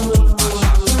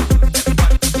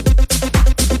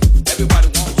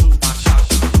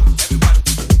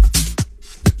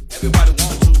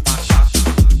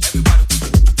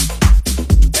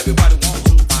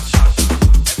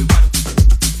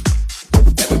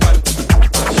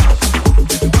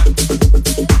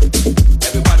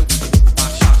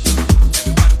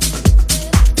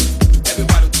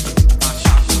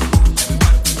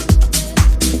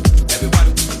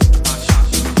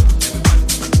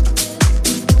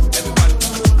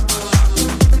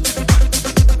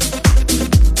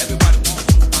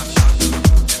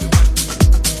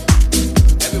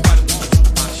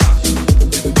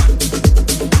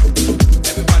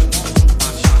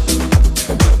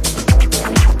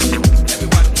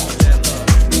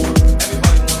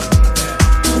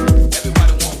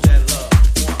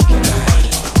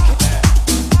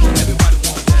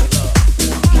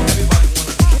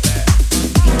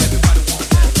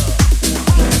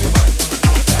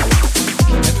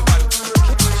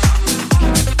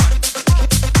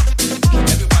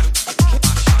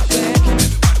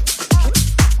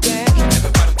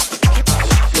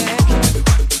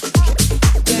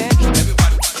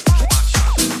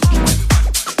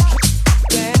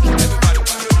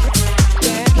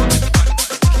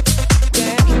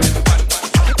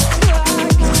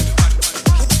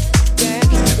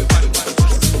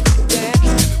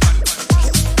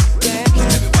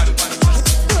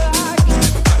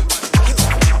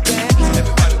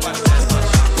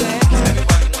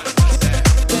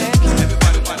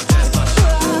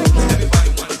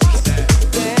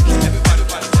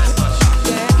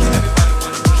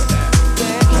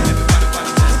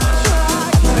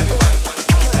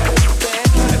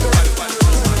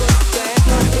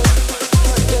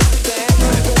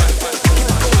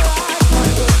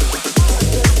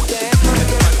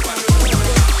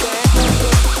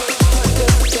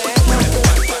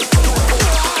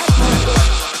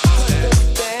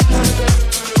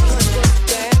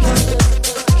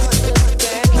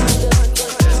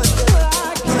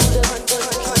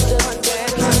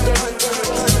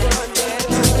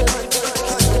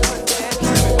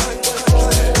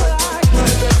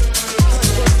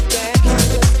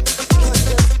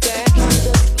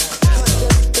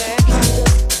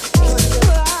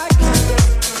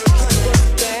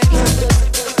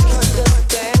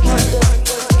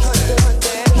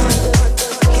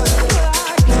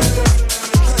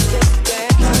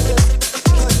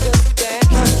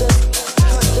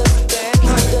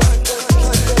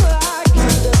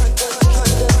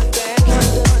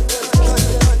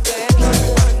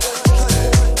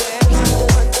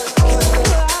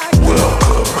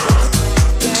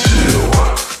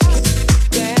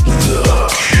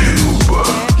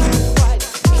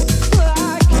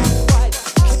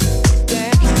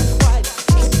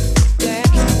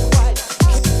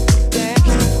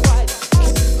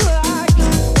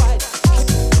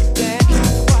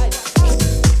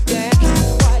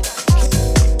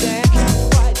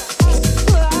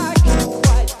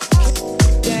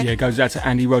 Yeah, goes out to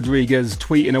Andy Rodriguez,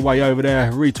 tweeting away over there,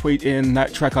 retweeting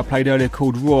that track I played earlier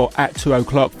called Raw at 2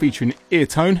 o'clock featuring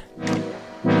Eartone.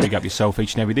 Big up yourself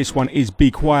each and every. This one is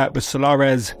Be Quiet with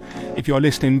Solares. If you're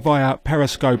listening via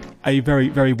Periscope, a very,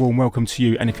 very warm welcome to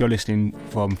you. And if you're listening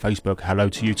from Facebook, hello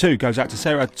to you too. Goes out to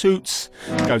Sarah Toots,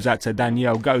 goes out to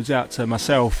Danielle, goes out to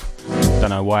myself, don't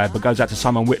know why, but goes out to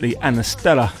Simon Whitley and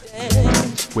Estella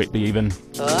Whitby even.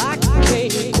 I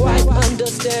can't quite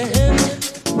understand.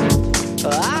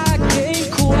 I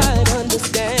can't quite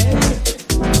understand.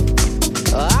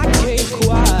 I can't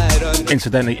quite understand.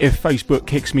 Incidentally, if Facebook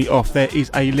kicks me off, there is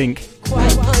a link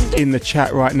in the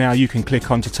chat right now you can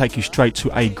click on to take you straight to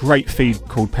a great feed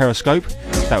called Periscope.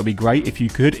 That would be great if you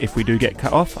could, if we do get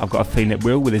cut off. I've got a feeling it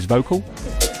will with his vocal,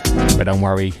 but don't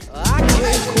worry. I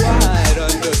can't quite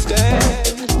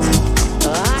understand.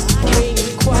 I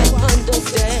can't quite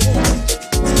understand.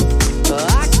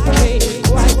 I can't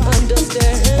quite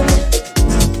understand.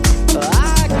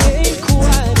 I can't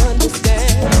quite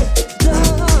understand.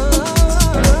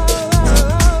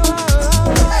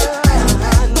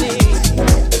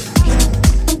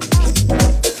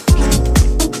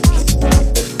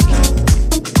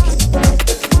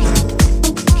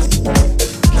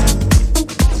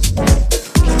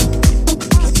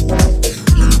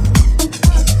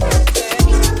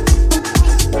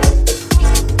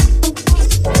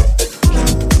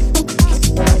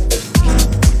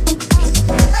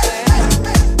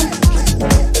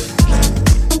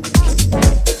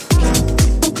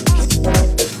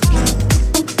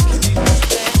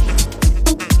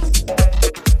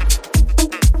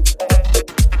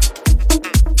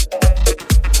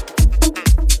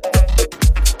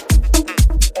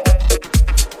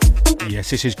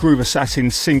 This is Groove Assassin,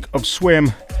 Sink of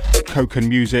Swim, Koken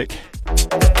Music.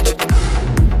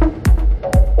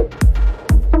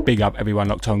 Big up everyone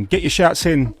locked on. Get your shouts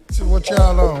in. So what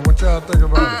y'all on? What y'all think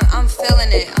about it? I'm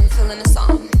feeling it. I'm feeling the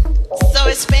song. So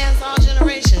it spans all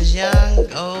generations,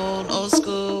 young, old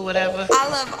school, whatever. I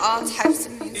love all types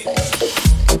of music.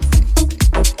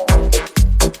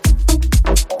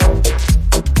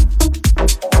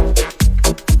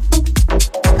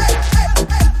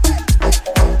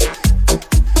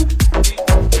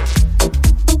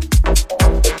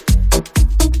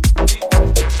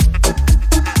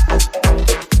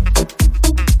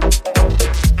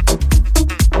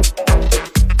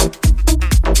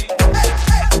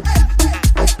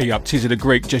 Big up Tizzy the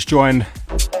Greek, just joined.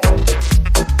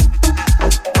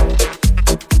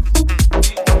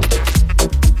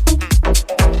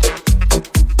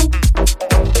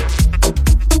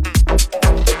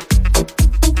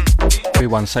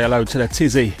 Everyone say hello to the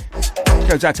Tizzy.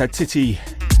 Goes out to Titty.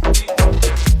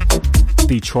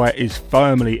 Detroit is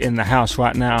firmly in the house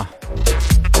right now.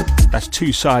 That's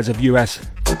two sides of US.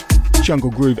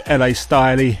 Jungle Groove, LA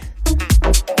Styley.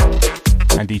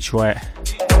 And Detroit.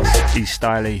 East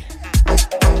Styley.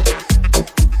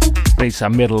 Need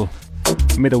some middle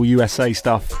USA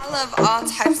stuff. I love all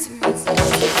types of music.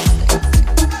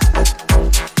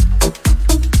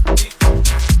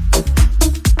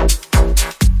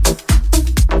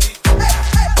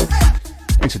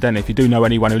 Incidentally, if you do know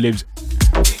anyone who lives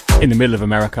in the middle of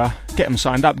America, get them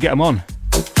signed up, get them on.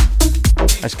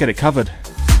 Let's get it covered.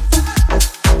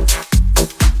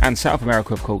 And South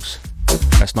America, of course.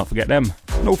 Let's not forget them.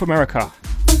 North America.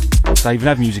 They even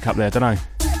have music up there, don't know.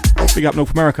 Big up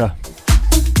North America.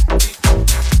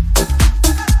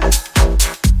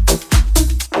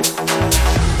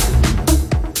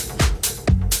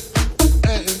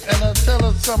 Hey, and tell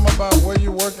us something about where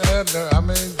you working at.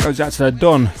 Goes out to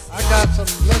Don. I got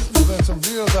some listeners and some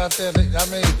viewers out there.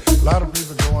 A lot of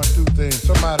people going through things.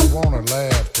 Somebody want to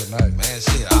laugh tonight. Man,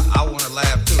 shit, I want to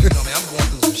laugh too. You know, I'm going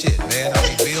through some shit, man.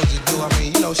 Bills to do.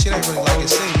 Shit ain't really like it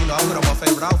seems. I put on my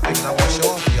favorite outfit and I want to show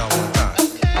off for y'all one time.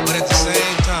 But at the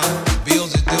same time,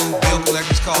 bills is due, bill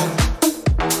collectors calling.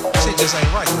 Shit just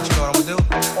ain't right. But you know what I'm gonna do?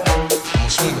 I'm gonna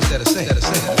swing instead of sing.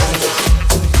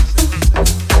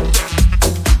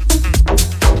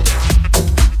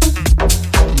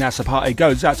 NASA party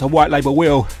goes out to White Label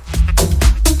Wheel.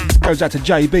 Goes out to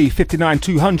JB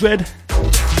 59200.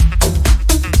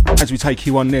 As we take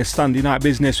you on this Sunday night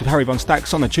business with Harry Von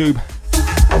Stacks on the tube.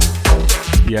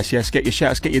 Yes, get your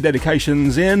shouts, get your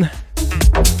dedications in.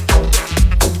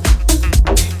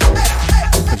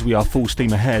 Because we are full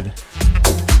steam ahead.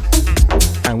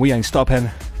 And we ain't stopping.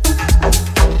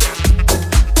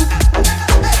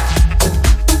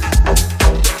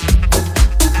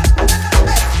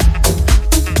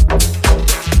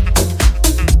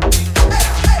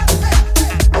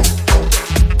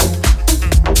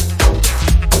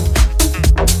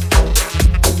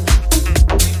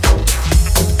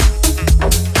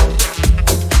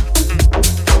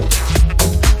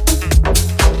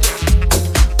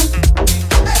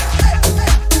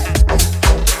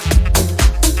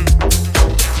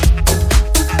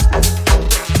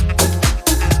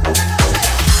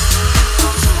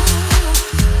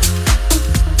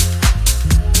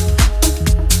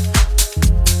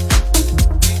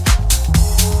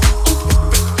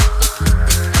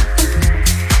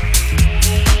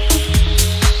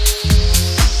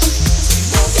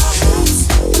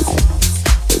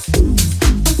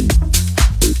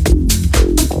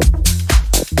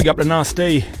 Big up the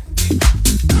Nasty.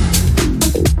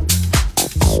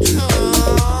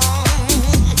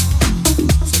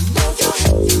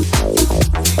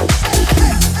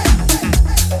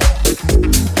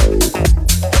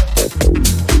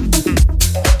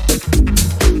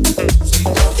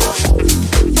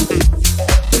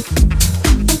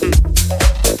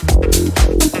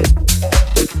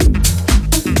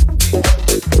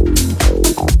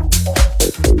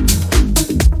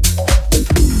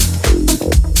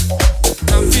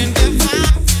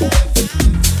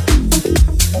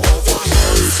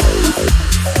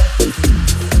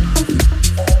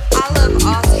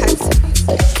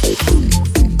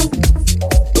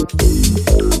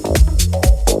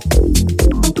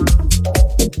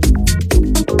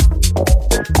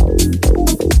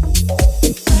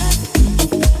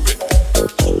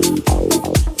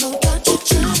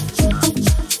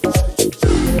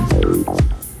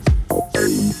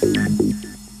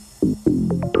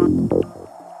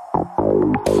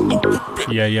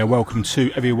 Yeah, welcome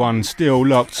to everyone still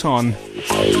locked on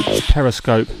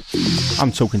Periscope.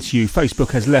 I'm talking to you. Facebook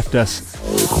has left us.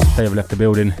 They have left the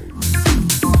building.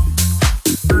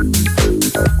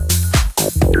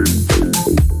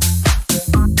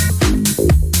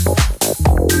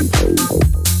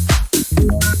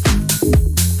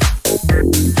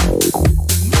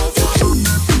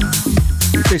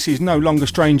 This is No Longer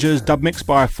Strangers, dub mixed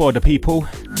by For The People.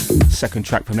 Second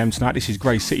track from them tonight. This is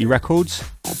Grey City Records.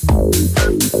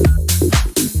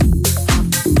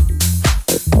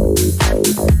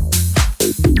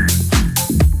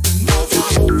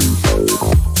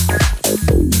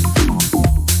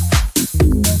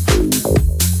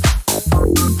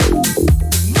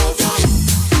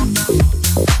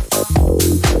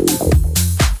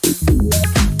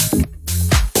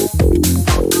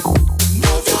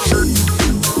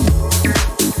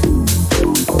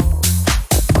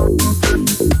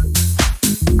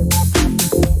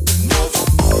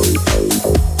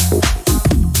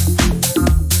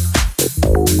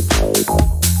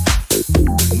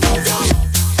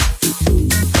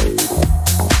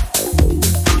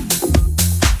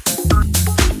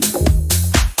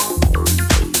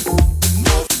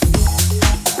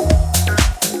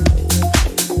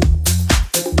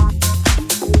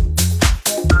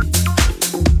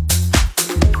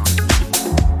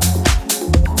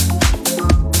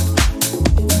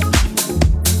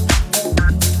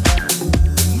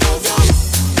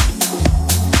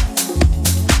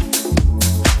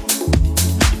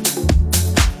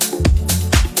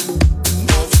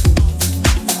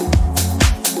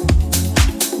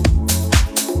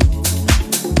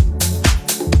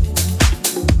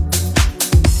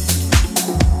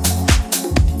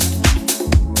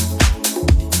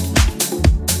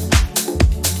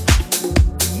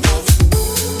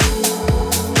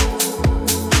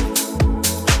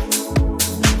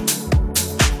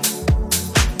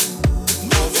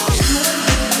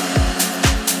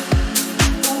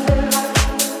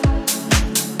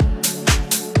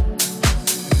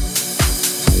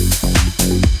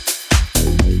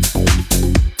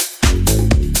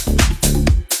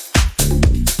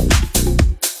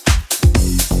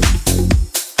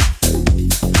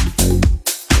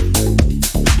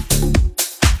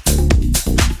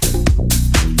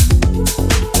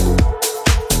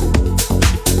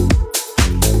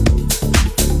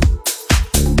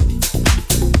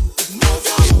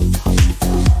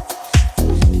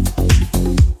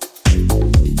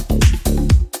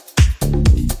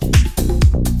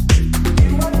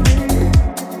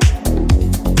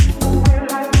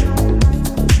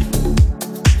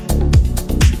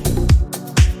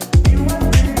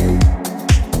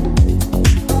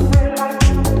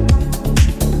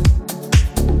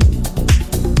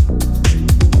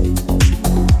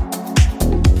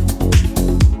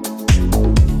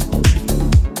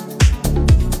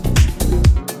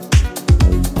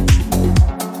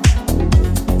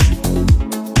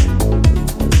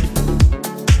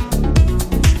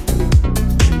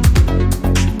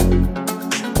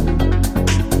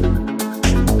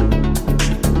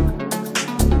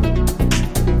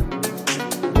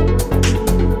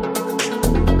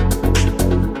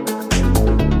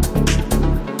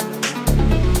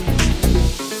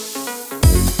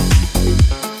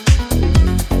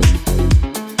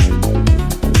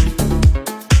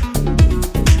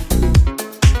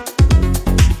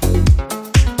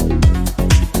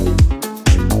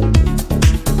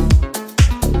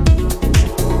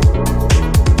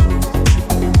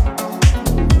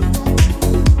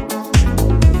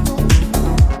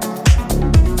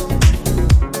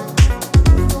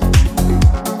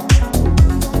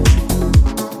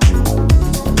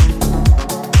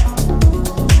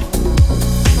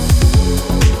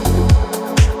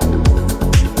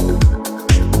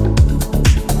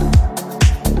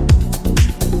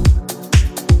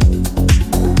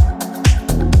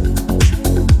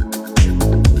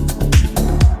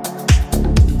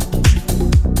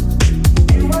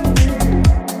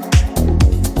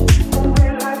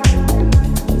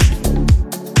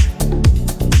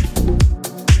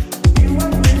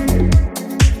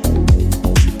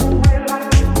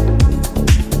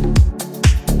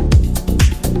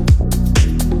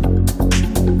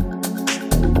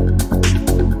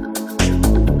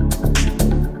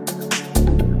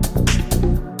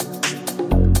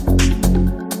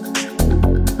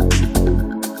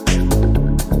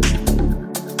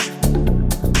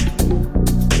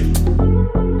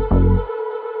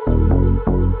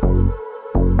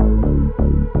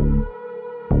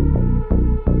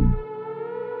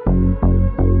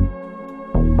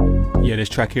 This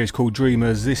track here is called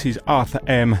Dreamers. This is Arthur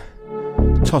M,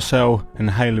 Tossell and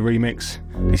Hayla remix.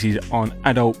 This is on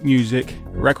Adult Music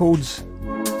Records.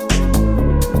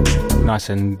 Nice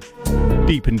and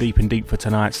deep for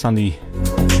tonight. Sunday,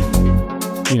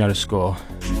 you know the score.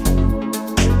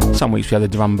 Some weeks we have the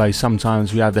drum bass,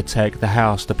 sometimes we have the tech, the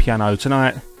house, the piano.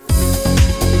 Tonight,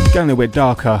 going a little bit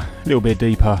darker, a little bit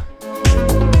deeper,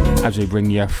 as we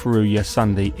bring you through your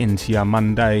Sunday into your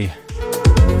Monday,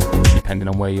 depending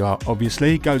on where you are,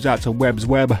 obviously. Goes out to Webb's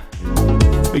Web.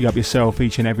 Big up yourself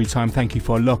each and every time. Thank you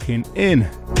for locking in.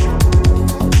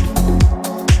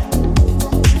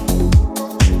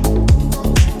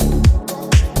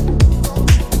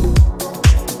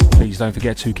 Please don't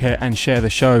forget to care and share the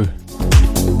show.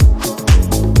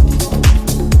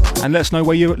 And let us know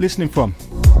where you're listening from.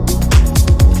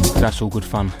 That's all good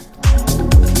fun.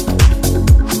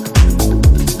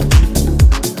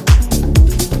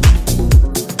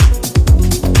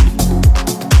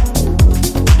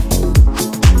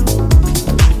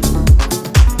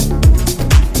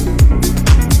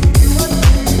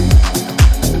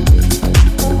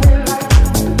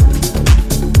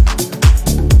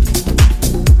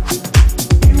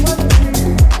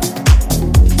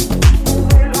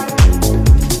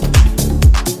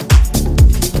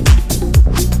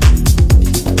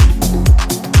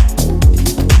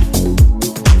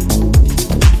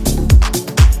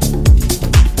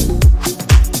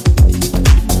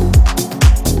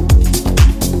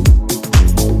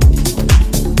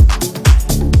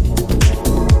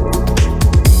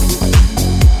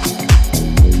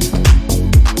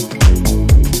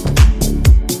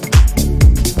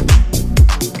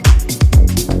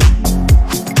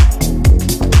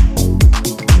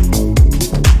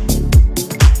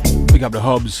 Up the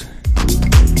Hobbs.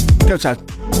 Go to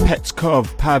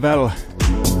Petskov, Pavel.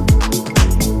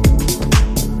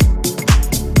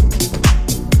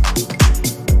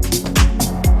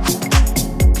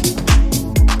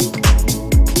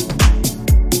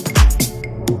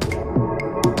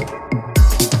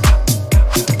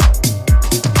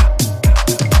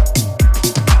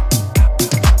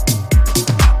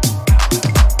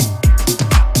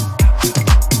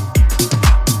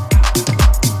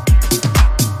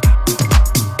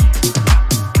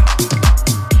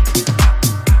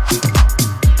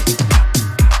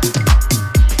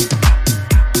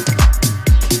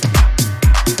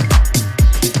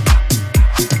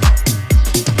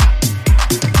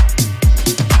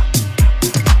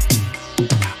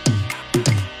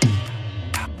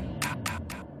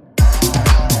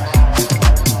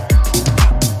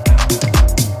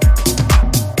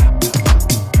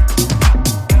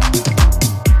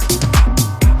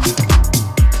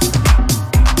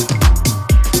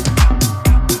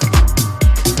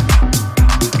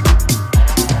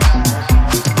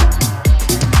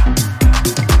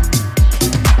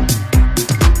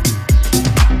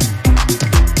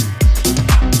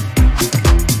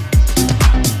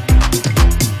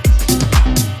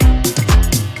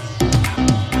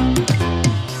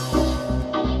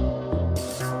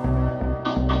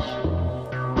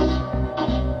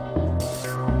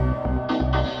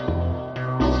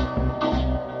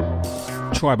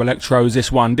 Tribe Electros,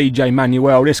 this one, DJ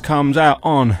Manuel. This comes out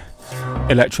on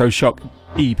Electroshock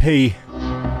EP.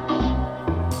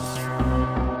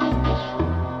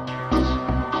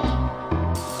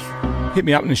 Hit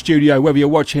me up in the studio, whether you're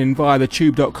watching via the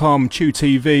tube.com, Tube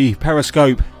TV,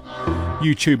 Periscope,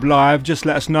 YouTube Live, just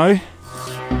let us know.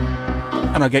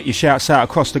 And I'll get your shouts out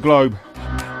across the globe.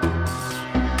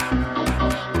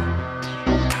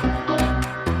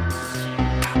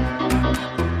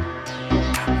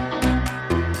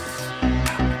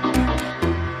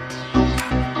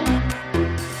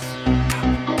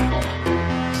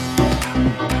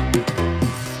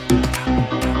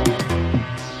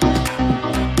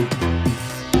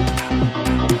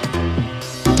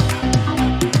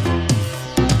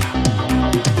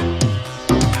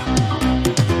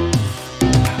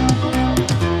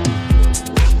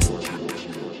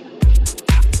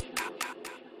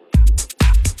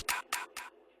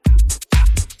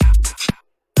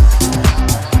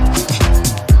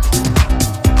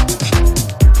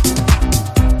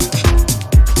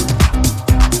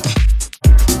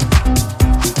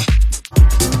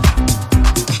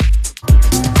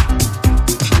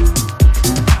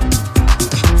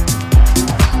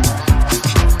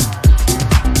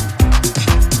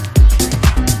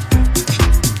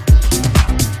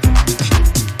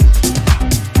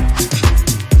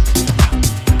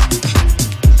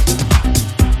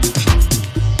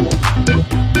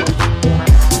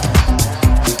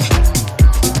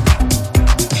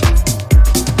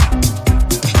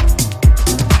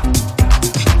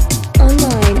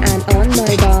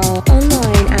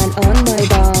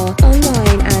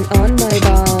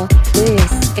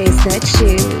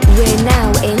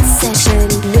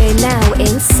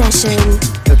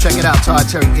 it out, Todd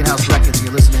Terry, In-House Records, and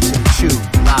you're listening to The Chew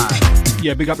live.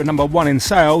 Yeah, big up the number 1 in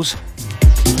sales.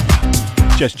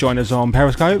 Just joined us on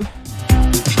Periscope.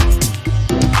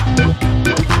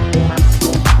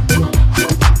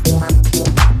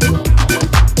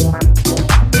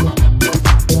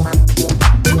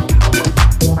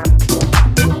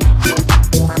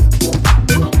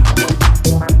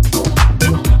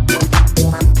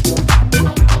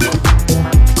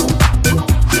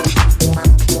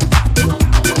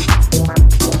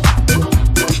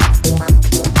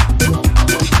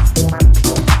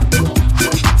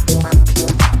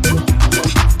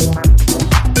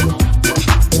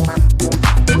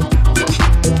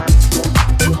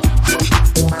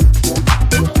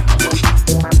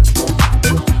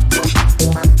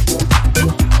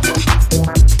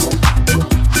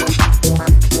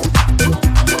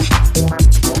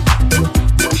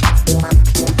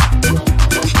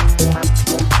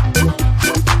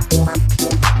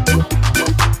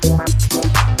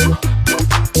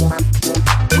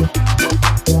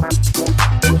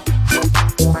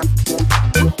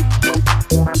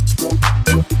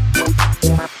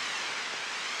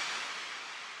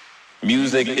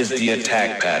 Music is the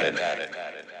attack pattern.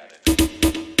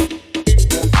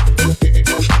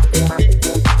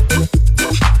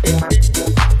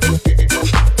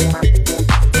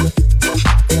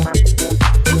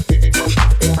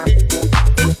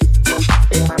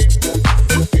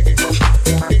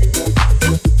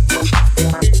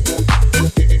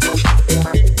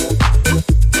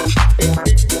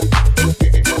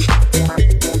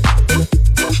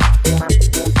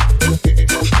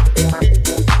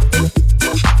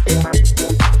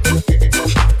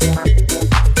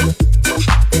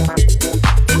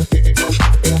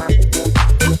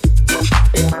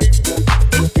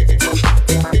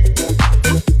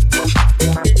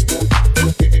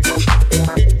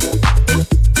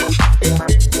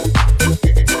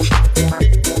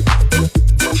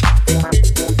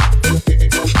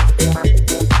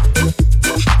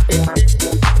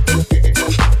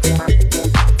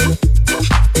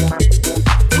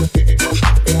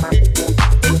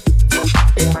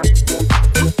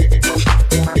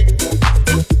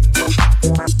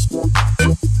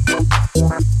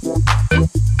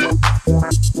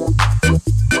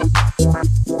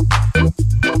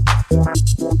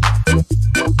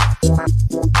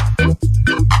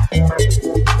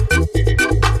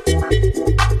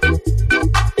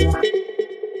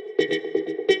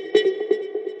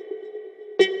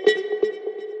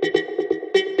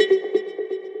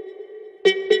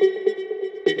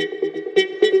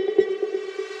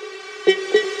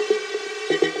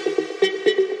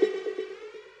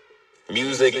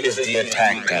 Music is the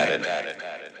attack pattern.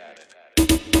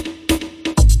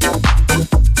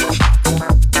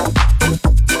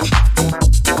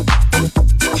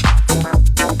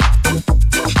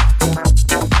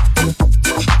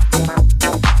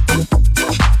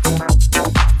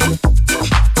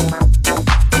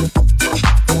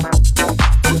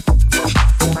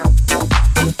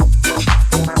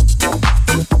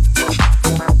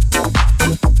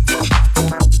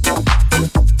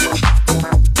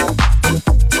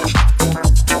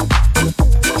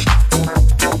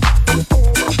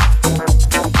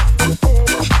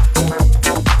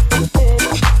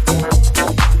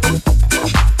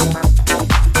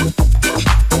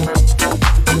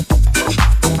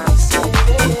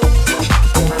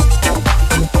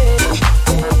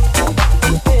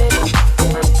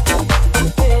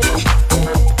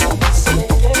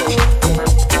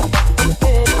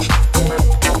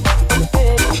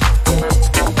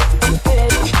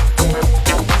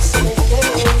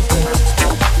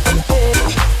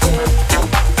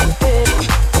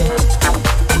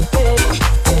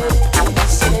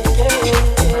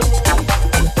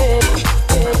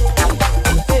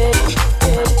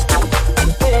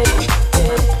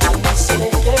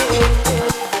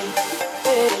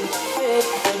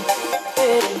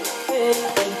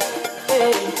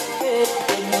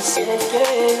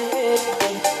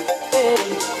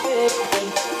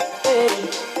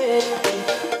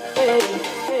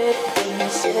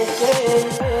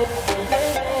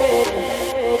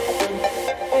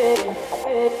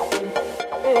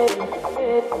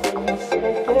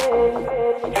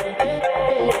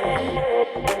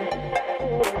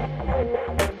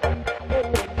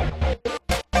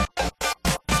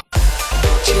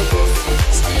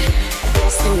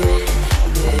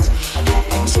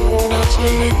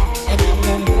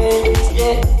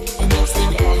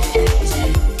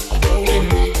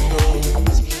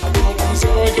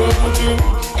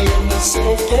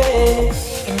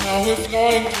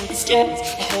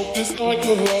 This night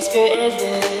will last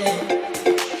forever.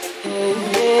 Oh,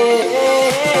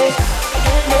 yeah.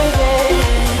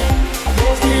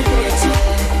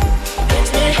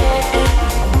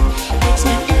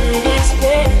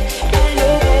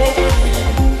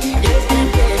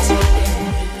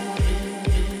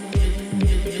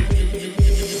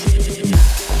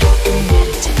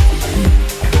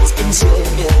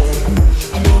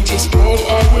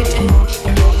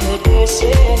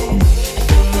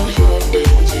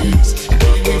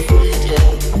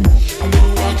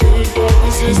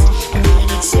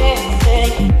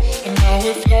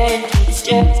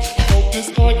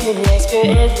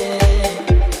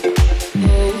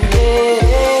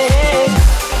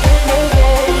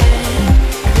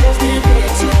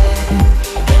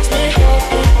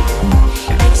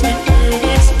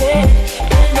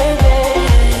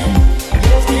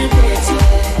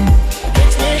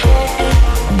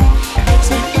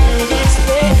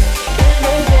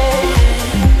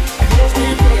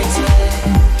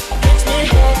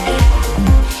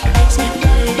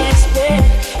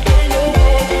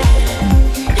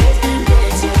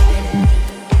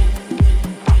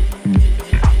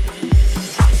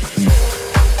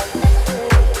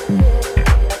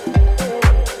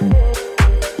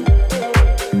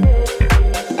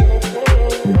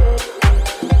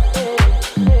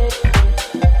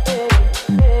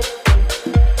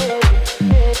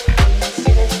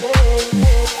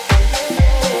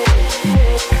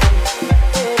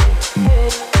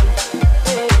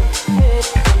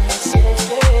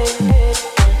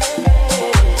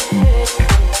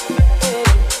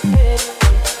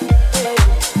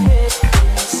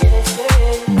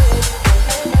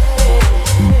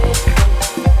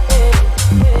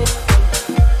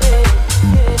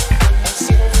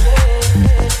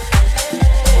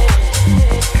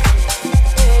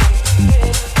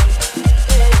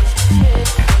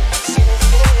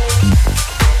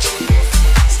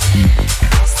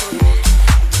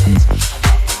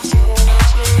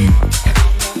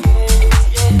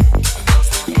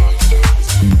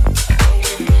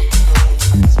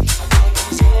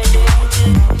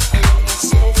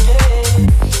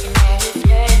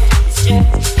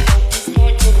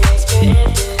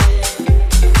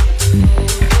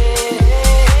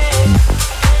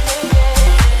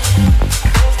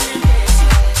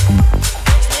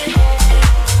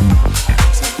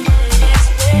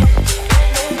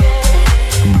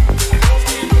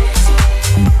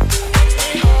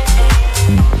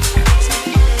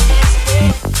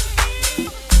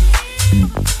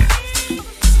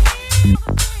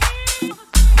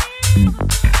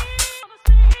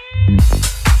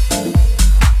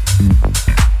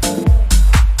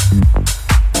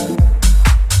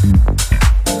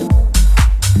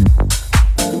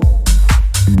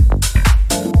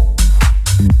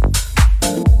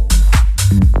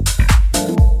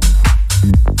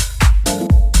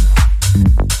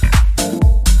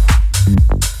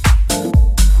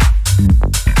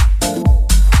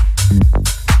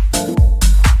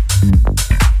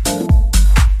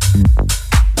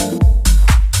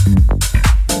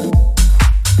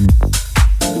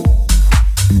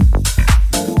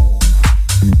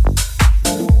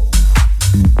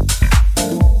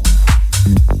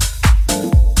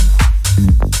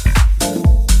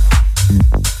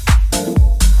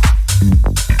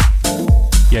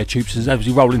 Tubes, as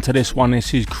we roll into this one,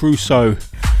 this is Crusoe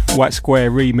White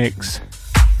Square remix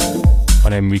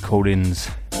on them recordings.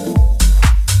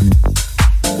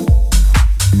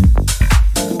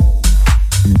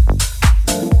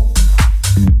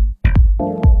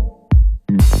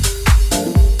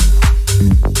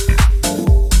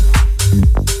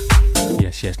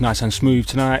 Yes, nice and smooth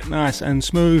tonight, nice and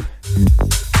smooth.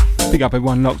 Big up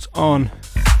everyone locked on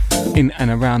in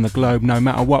and around the globe. No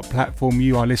matter what platform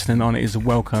you are listening on, it is a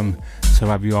welcome to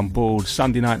have you on board.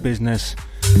 Sunday Night Business,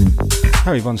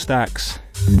 Harry Von Stacks,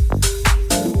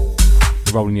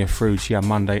 rolling you through to your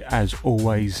Monday as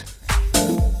always.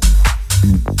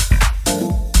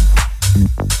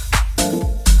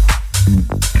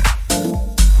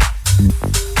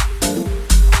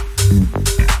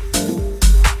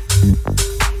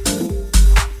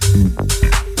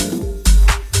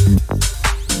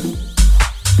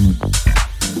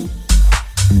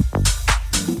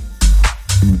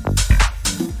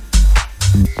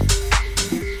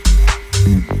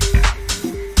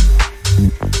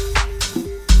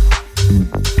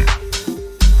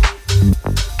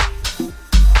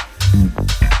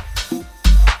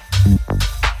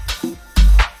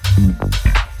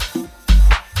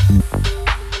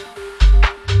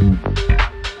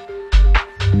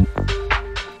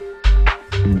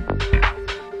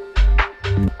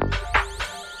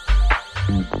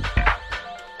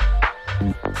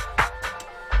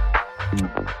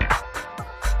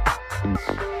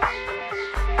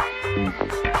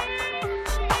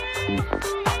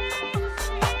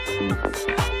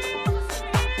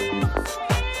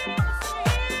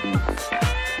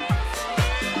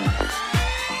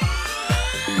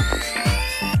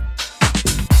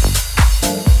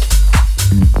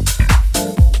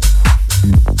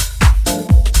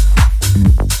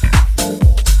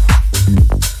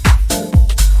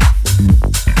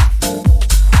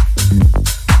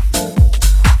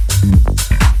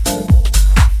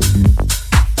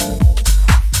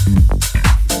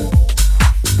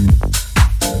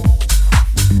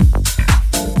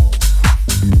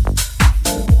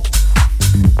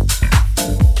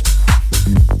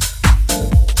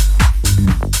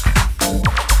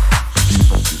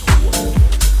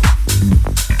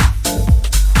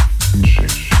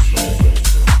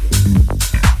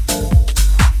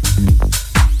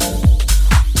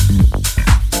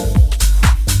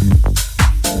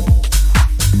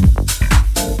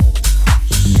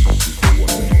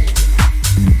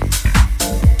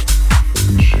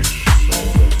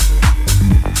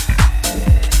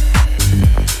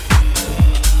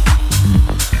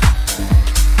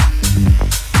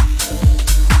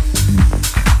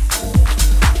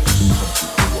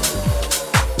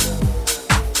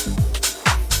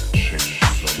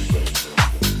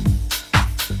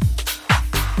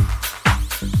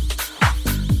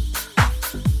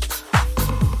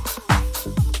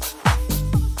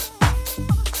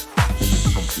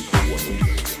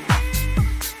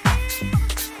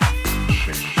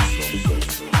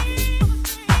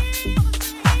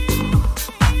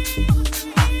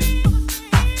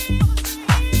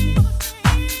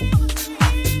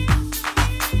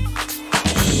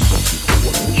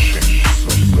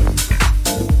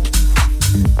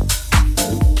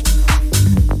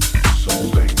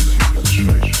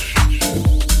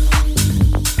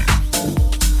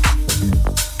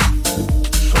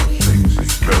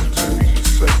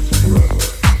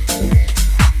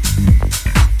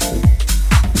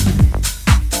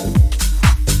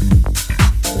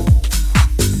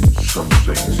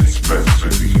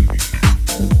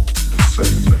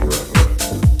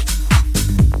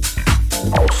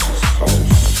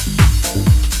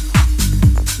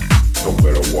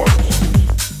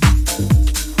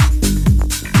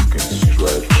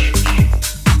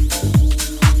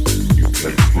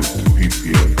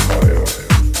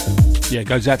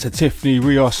 Goes out to Tiffany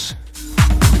Rios.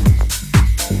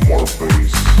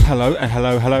 Hello and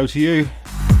hello to you.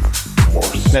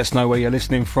 Let us know where you're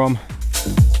listening from.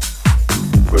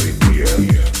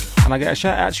 And I get a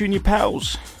shout out to you and your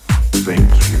pals. Things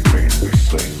remain the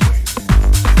same.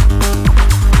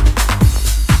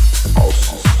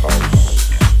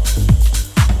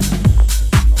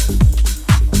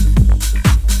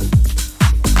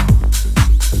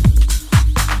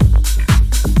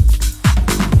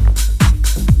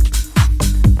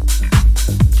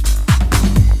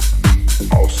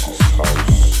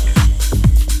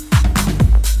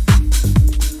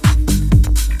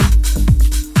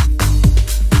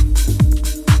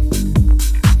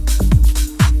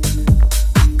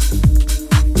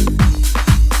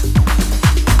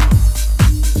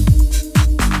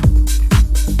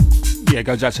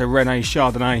 Goes out to Renee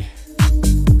Chardonnay.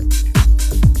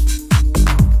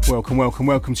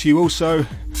 Welcome to you also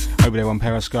over there on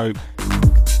Periscope.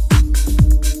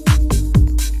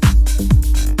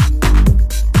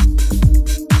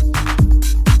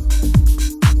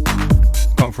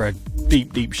 Gone for a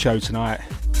deep show tonight.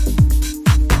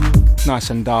 Nice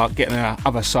and dark, getting the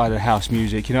other side of house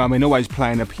music, you know what I mean? Always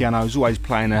playing the pianos, always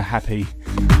playing a happy,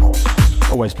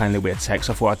 always playing a little bit of text.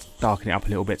 I thought I'd darken it up a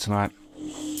little bit tonight.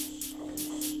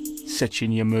 Set you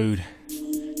in your mood,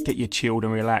 get you chilled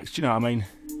and relaxed, you know what I mean?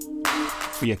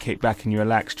 Before you kick back and you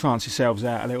relax, trance yourselves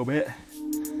out a little bit.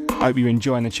 Hope you're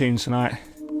enjoying the tunes tonight.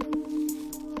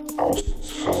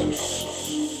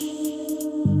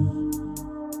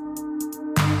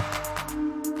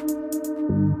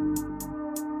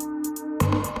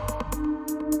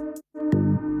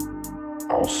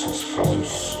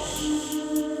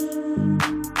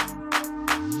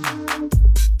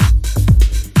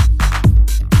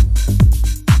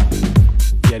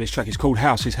 This track is called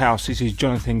House is House. This is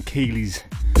Jonathan Keely's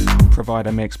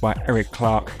Provider mix by Eric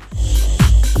Clark.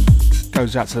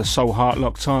 Goes out to the Soul Heart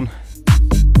locked on.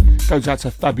 Goes out to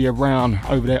Fabia Brown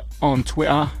over there on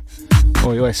Twitter.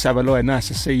 Oi Savaloy, nice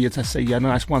to see you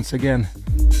nice once again.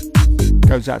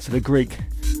 Goes out to the Greek,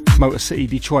 Motor City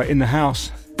Detroit in the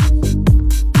house.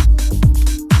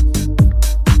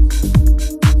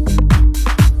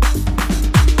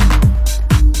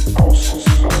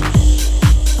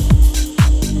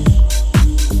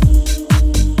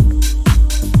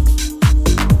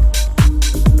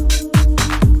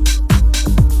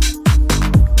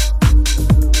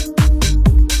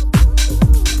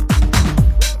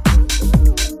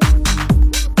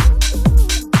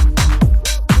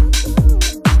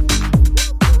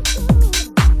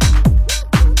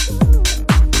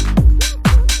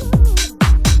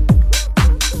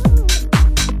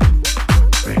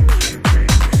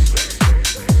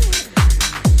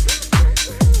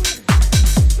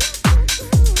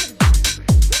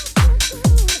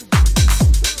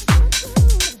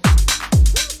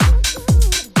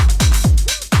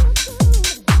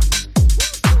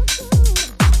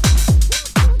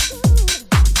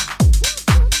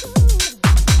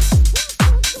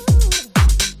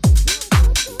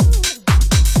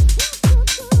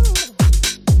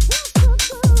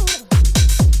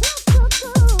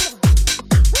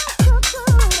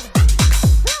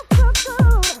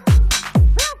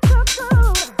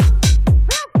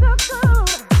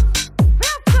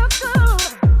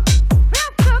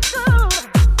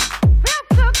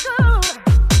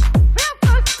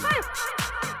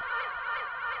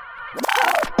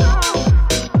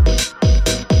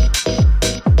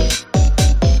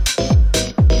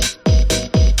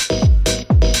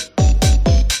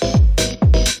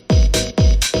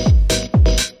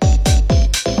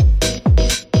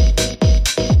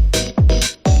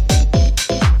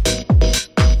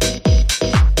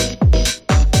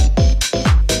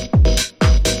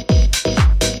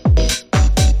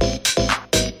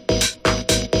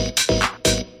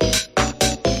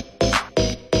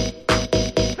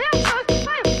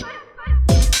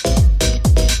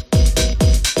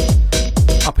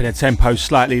 Tempo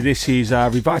slightly. This is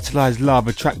Revitalized Love,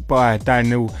 a track by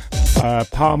Daniel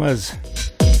Palmers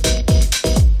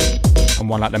and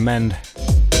One Like the Mend.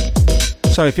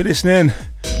 So if you're listening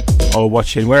or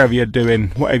watching, wherever you're doing,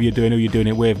 whatever you're doing, who you're doing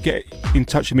it with, get in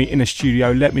touch with me in the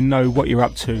studio. Let me know what you're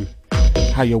up to,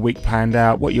 how your week planned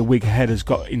out, what your week ahead has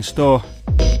got in store.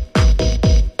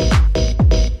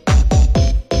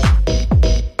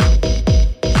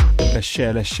 Let's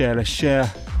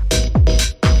share.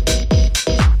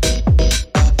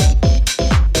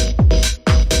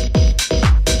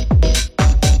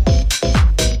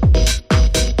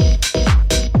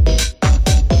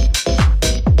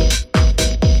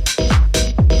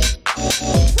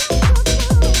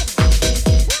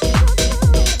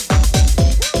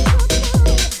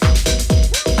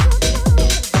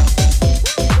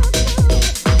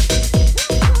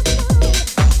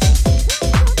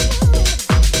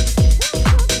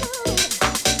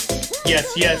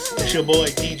 Yes, it's your boy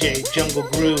DJ Jungle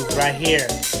Groove right here,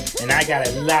 and I got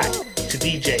it locked to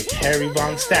DJ Harry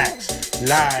Von Stacks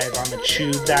live on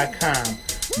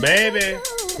thetube.com. Baby!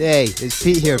 Hey, it's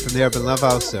Pete here from the Urban Love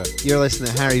Ulcer. You're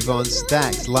listening to Harry Von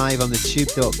Stacks live on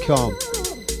thetube.com.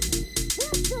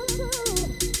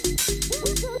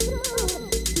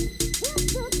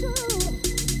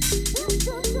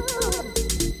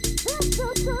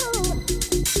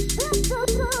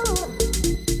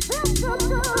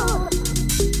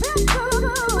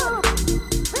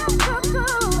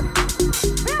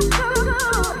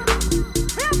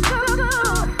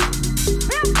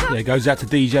 Goes out to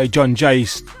DJ John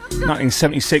Jace,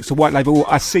 1976, the White Label.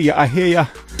 I see ya, I hear ya,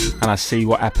 and I see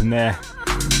what happened there.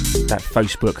 That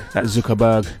Facebook, that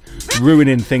Zuckerberg,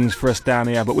 ruining things for us down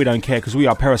here, but we don't care because we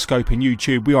are Periscope and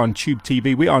YouTube. We are on Tube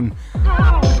TV. We are on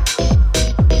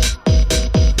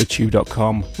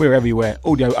thetube.com. We're everywhere,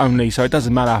 audio only, so it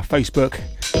doesn't matter. Facebook.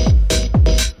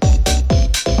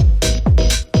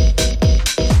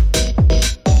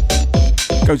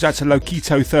 Goes out to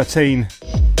Lokito 13.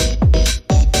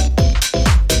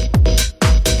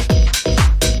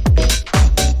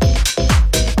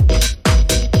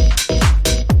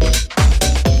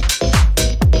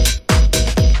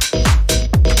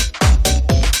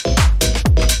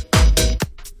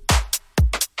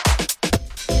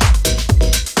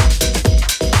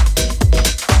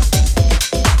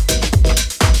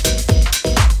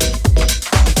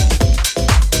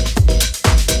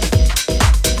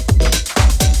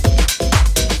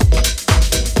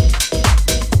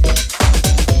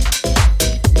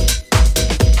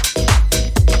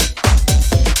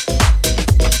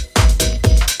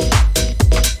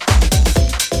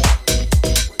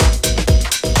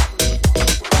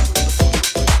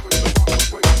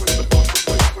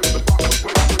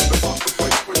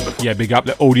 Yeah, big up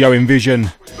the Audio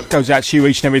Envision. Goes out to you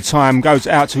each and every time. Goes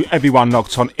out to everyone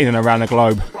locked on in and around the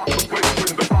globe.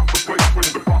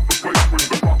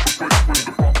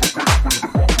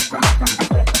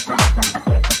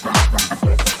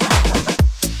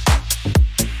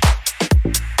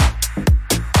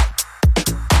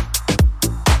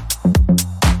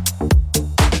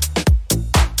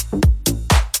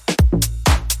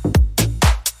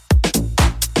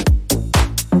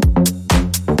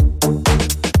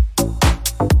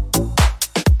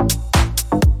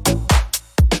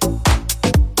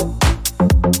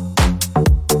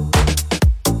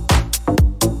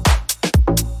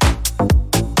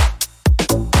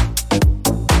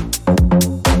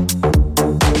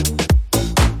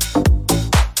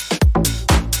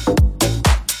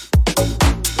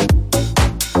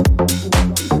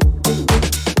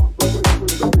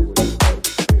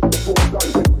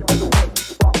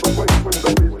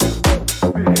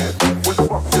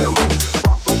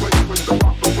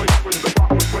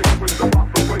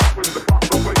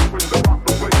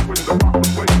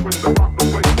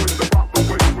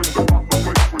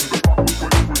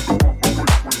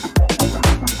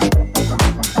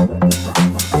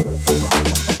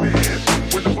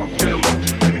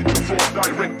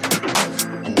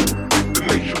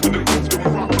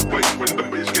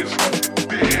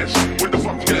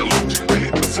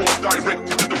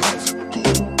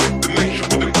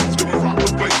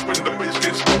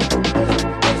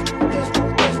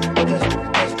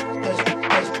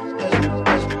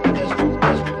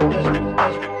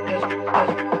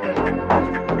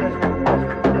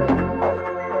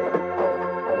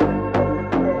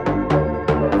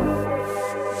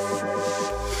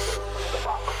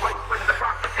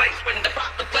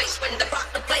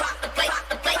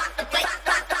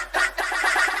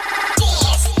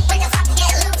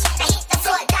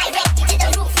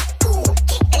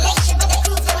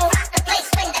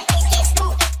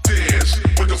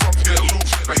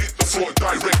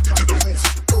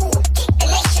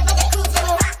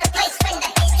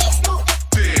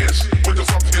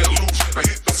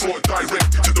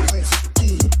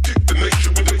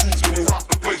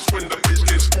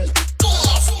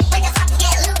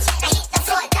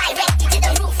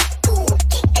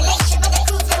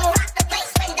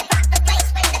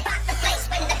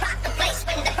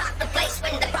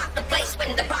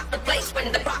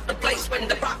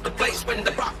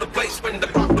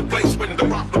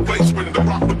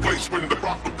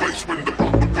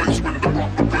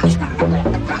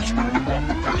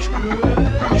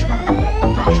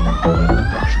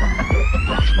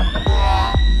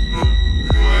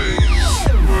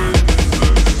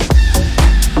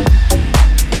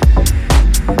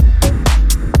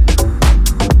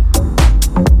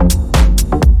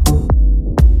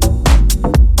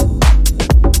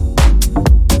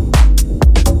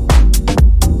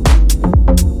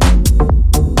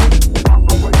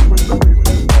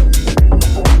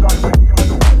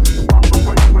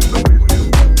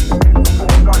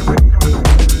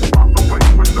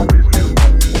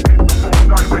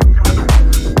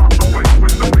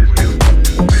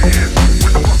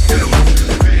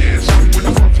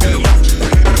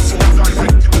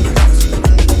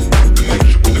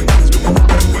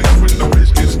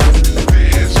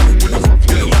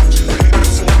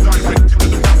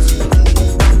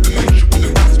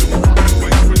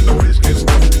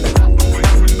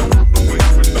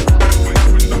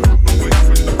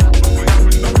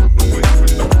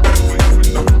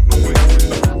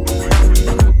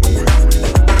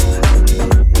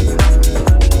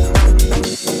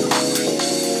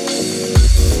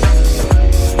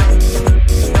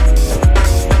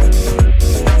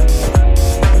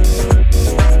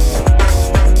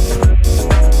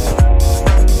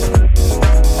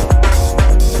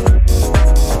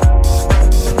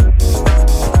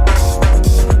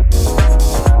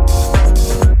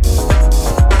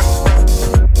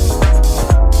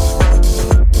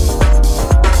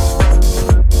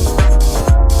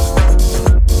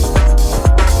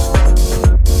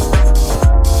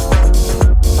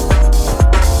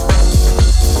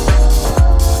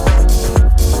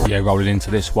 rolling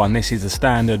into this one. This is The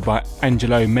Standard by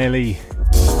Angelo Meli.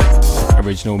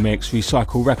 Original mix,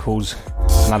 Recycle Records.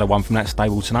 Another one from that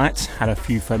stable tonight. Had a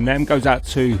few from them. Goes out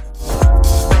to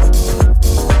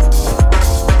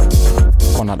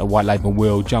one at the White Label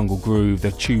Wheel, Jungle Groove,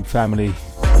 the Tube family.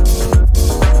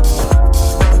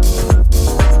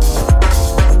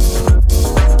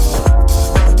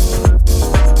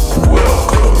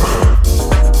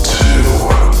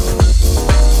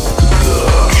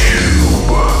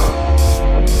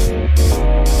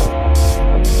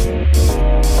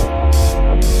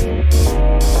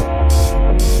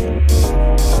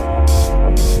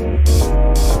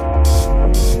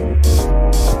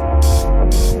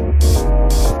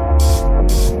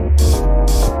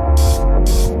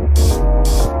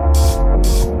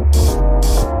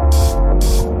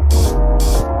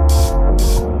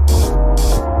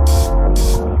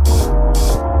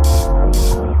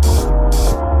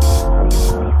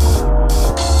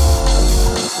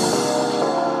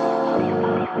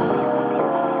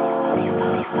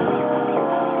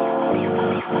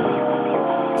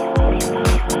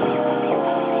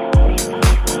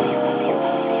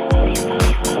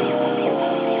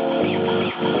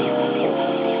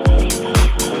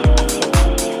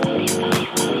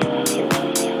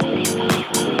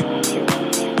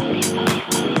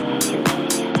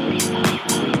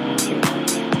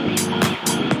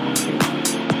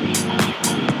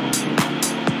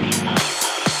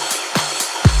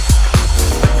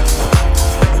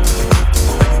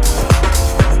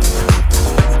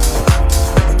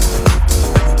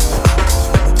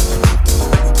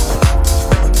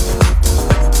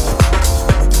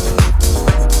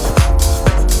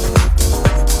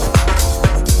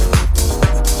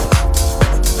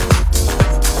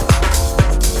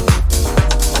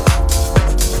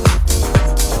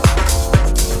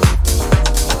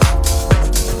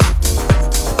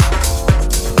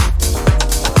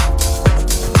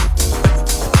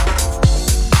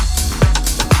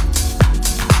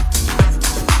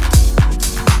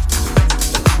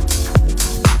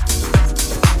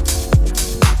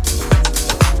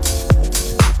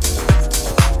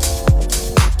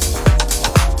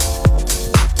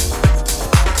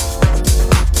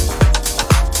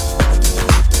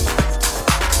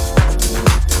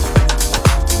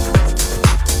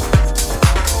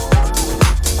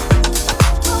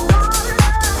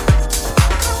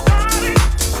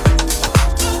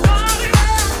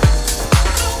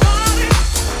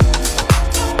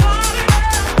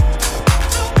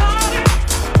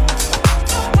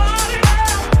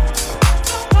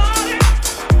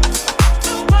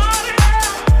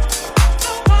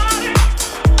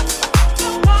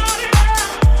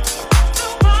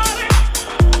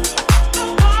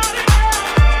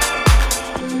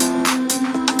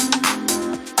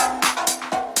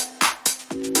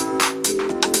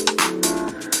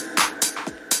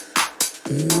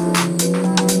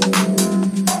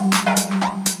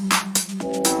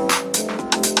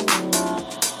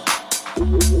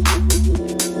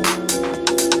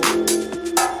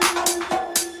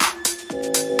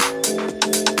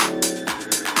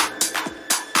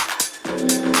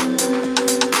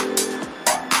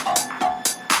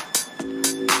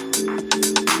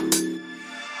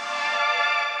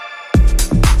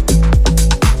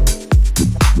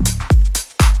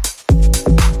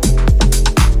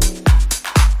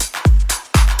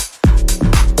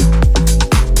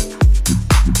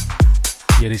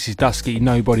 This is Dusky,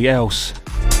 Nobody Else.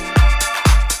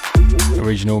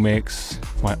 Original mix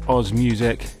by Oz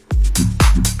Music.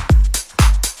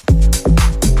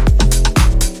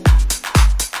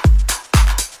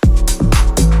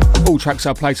 All tracks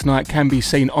I play tonight can be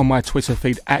seen on my Twitter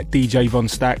feed at DJ Von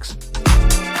Stacks.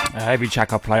 Every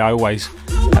track I play, I always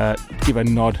give a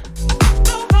nod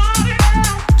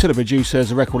to the producers,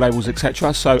 the record labels,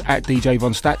 etc. So at DJ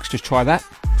Von Stacks, just try that.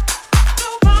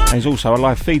 There's also a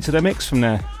live feed to the mix from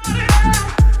there.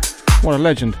 What a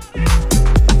legend.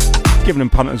 Giving them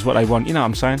punters what they want, you know what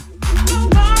I'm saying?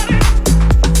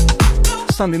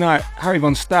 Sunday night, Harry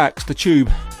Von Stacks, The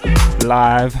Tube,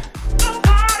 live.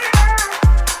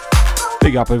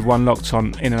 Big up everyone locked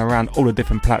on in and around all the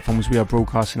different platforms we are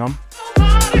broadcasting on.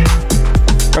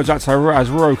 Goes out to Raz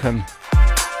Roken.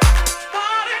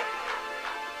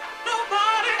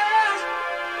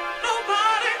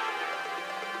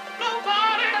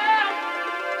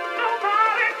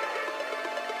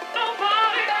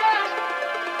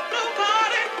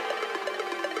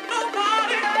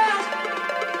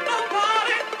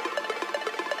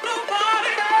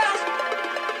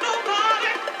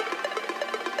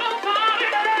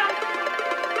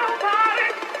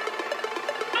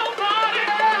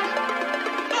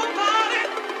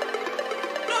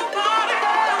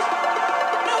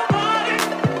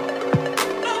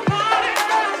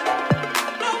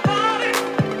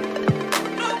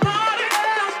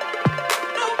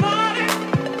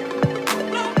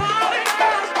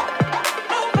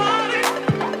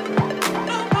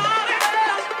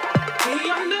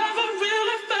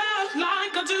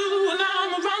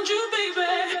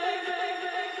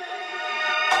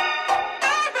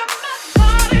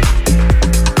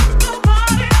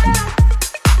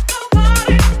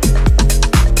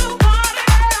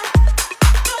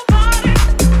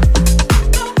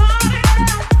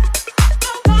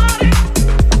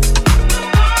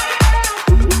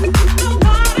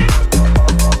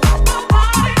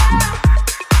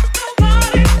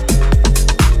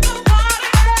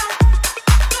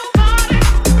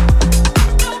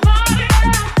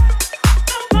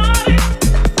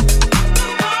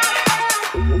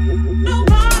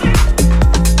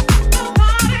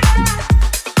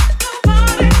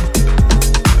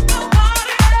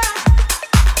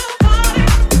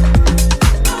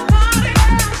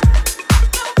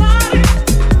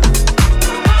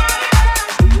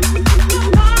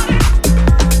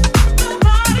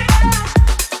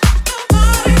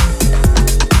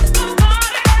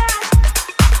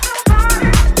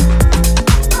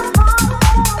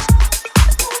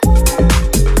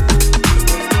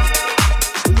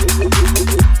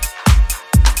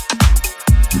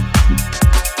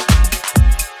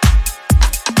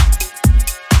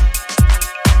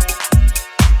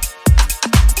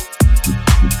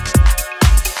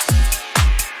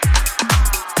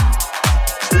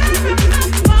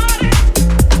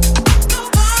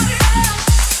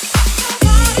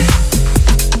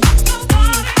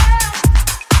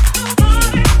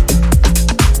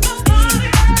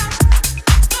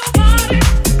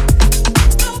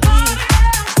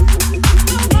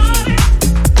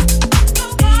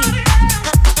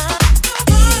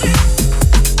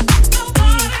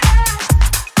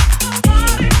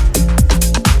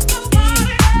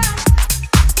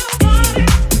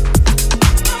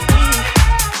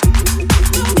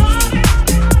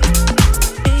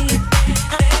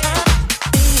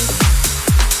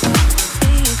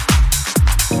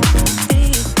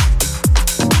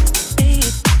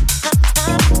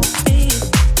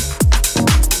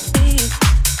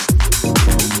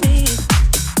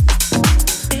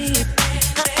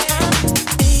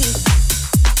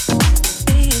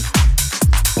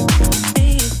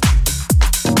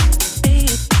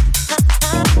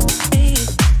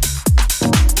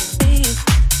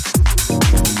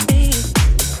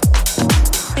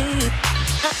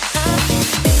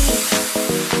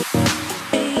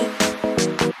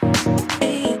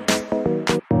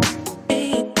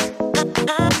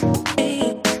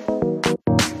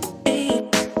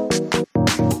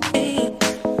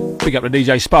 Big up to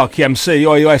DJ Sparky MC,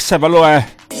 Oi Oi Savaloy.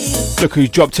 Look who's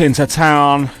dropped into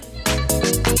town.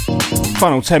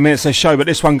 Final 10 minutes of the show, but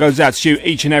this one goes out to you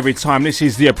each and every time. This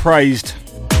is The Appraised.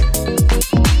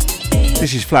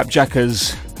 This is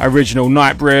Flapjacker's original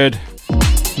Nightbird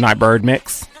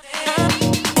mix.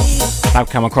 I've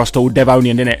come across all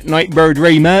Devonian in it. Nightbird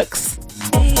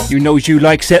remix. You knows you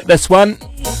likes it, this one.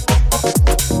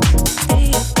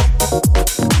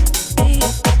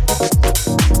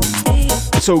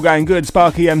 It's all going good,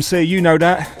 Sparky MC, you know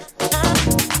that.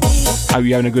 Hope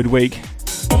you're having a good week.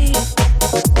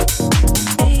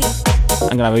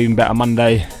 I'm gonna have an even better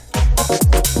Monday.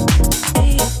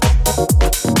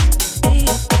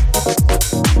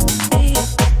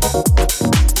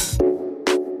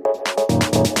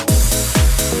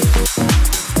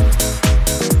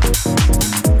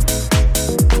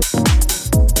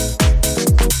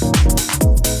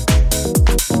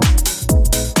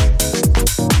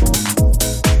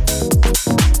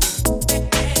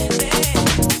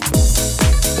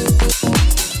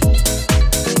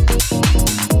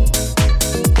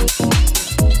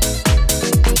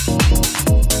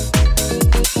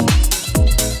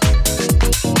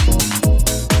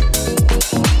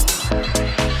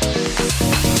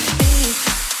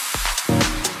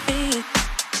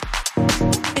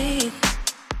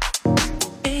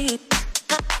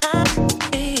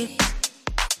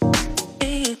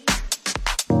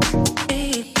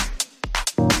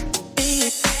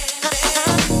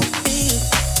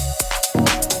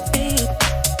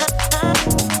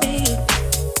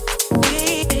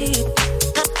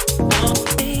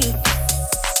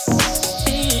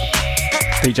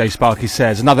 DJ Sparky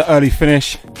says, another early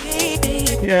finish.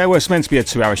 Yeah, well, it's meant to be a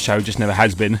 2-hour show, just never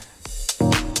has been.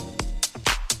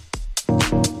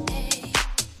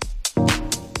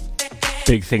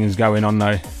 Big things going on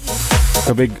though.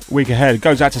 A big week ahead.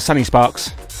 Goes out to Sunny Sparks.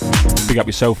 Big up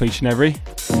yourself each and every.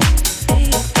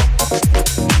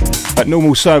 But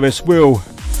normal service will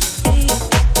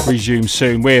resume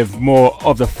soon with more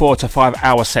of the 4 to 5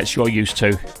 hour sets you're used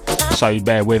to. So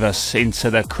bear with us into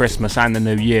the Christmas and the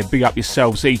New Year. Big up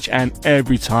yourselves each and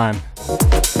every time.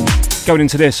 Going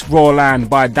into this, Raw Land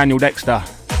by Daniel Dexter.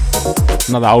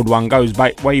 Another old one, goes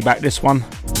back, way back, this one.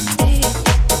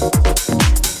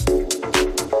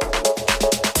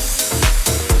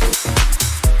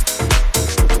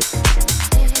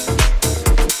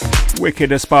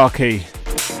 Wicked as Sparky.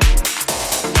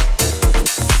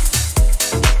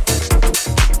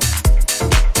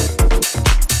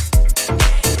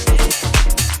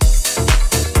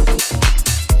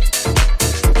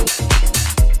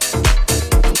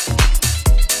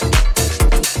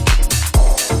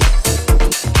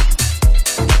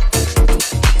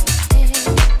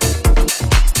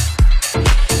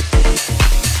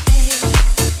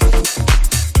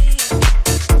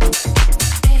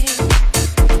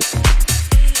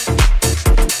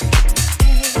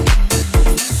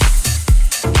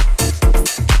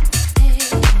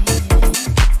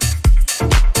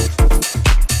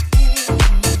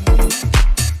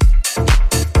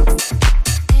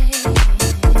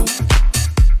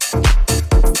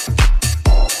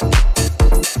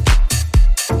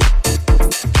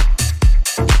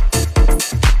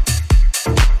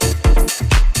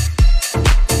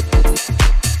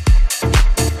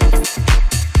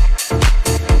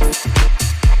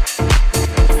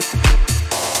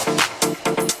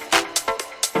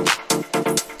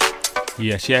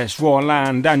 Yes, Raw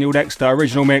Land, Daniel Dexter,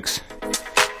 original mix.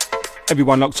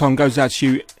 Everyone locked on, goes out to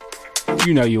you.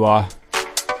 You know you are.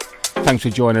 Thanks for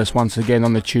joining us once again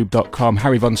on thetube.com.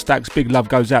 Harry Von Stacks, big love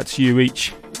goes out to you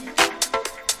each.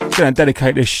 Gonna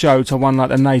dedicate this show to one like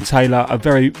the Nay Taylor, a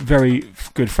very, very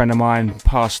good friend of mine,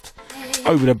 passed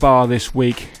over the bar this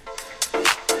week.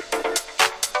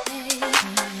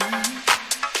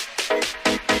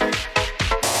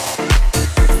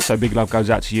 So big love goes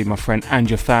out to you, my friend, and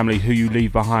your family who you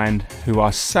leave behind, who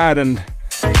are saddened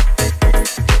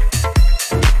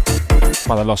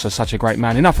by the loss of such a great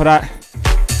man. Enough of that.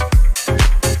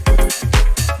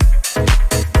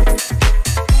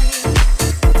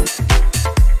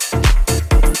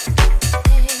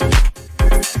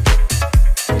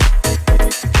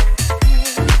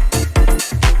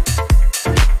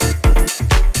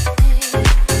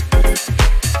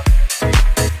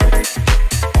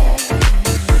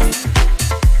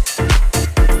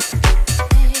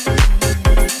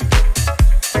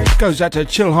 Goes out to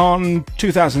Chilhon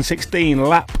 2016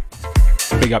 Lap.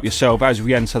 Big up yourself as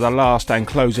we enter the last and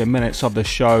closing minutes of the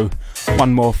show.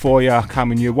 One more for you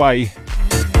coming your way.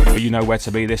 But you know where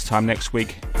to be this time next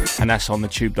week, and that's on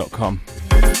thetube.com.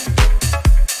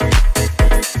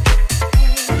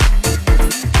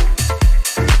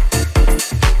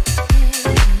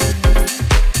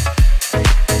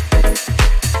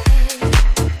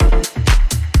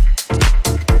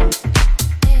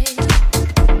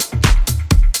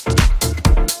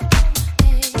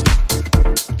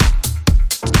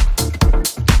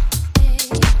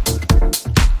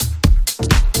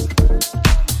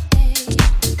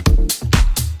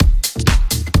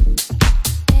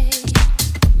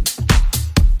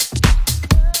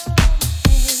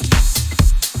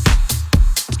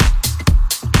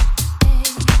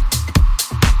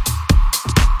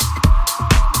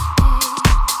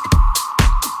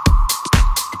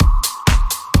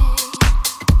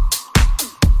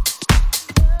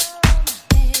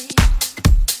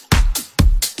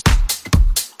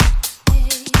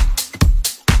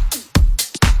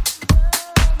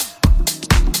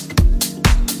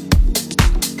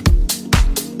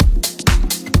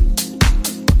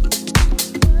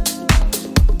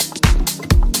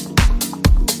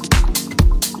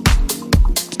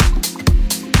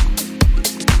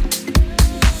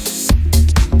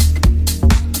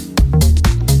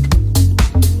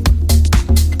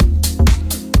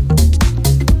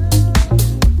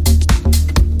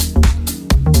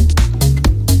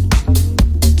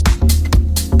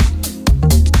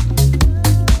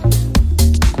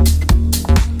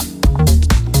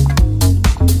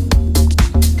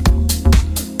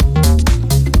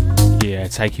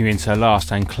 taking you into the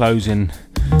last and closing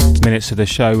minutes of the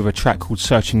show with a track called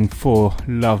Searching for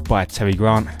Love by Terry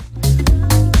Grant.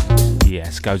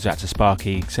 Yes, goes out to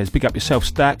Sparky. Says, big up yourself,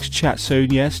 Stacks. Chat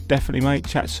soon. Yes, definitely, mate.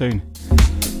 Chat soon.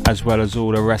 As well as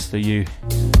all the rest of you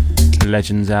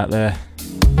legends out there.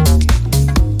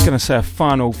 Gonna say a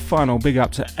final big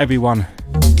up to everyone.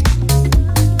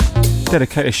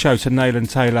 Dedicate a show to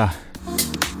Nayland Taylor.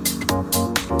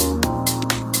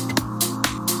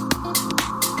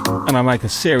 And I make a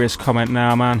serious comment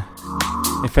now, man.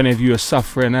 If any of you are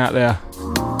suffering out there,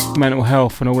 mental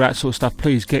health and all that sort of stuff,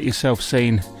 please get yourself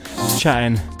seen.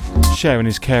 Chatting, sharing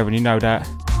is caring, you know that.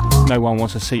 No one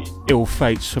wants to see ill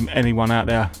fates from anyone out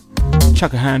there.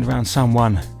 Chuck a hand around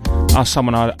someone. Ask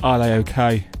someone, are they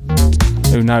okay?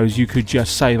 Who knows, you could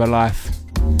just save a life.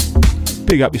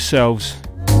 Big up yourselves.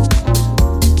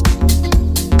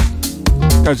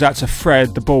 Goes out to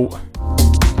Fred the Bolt.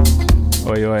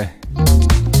 Oi oi.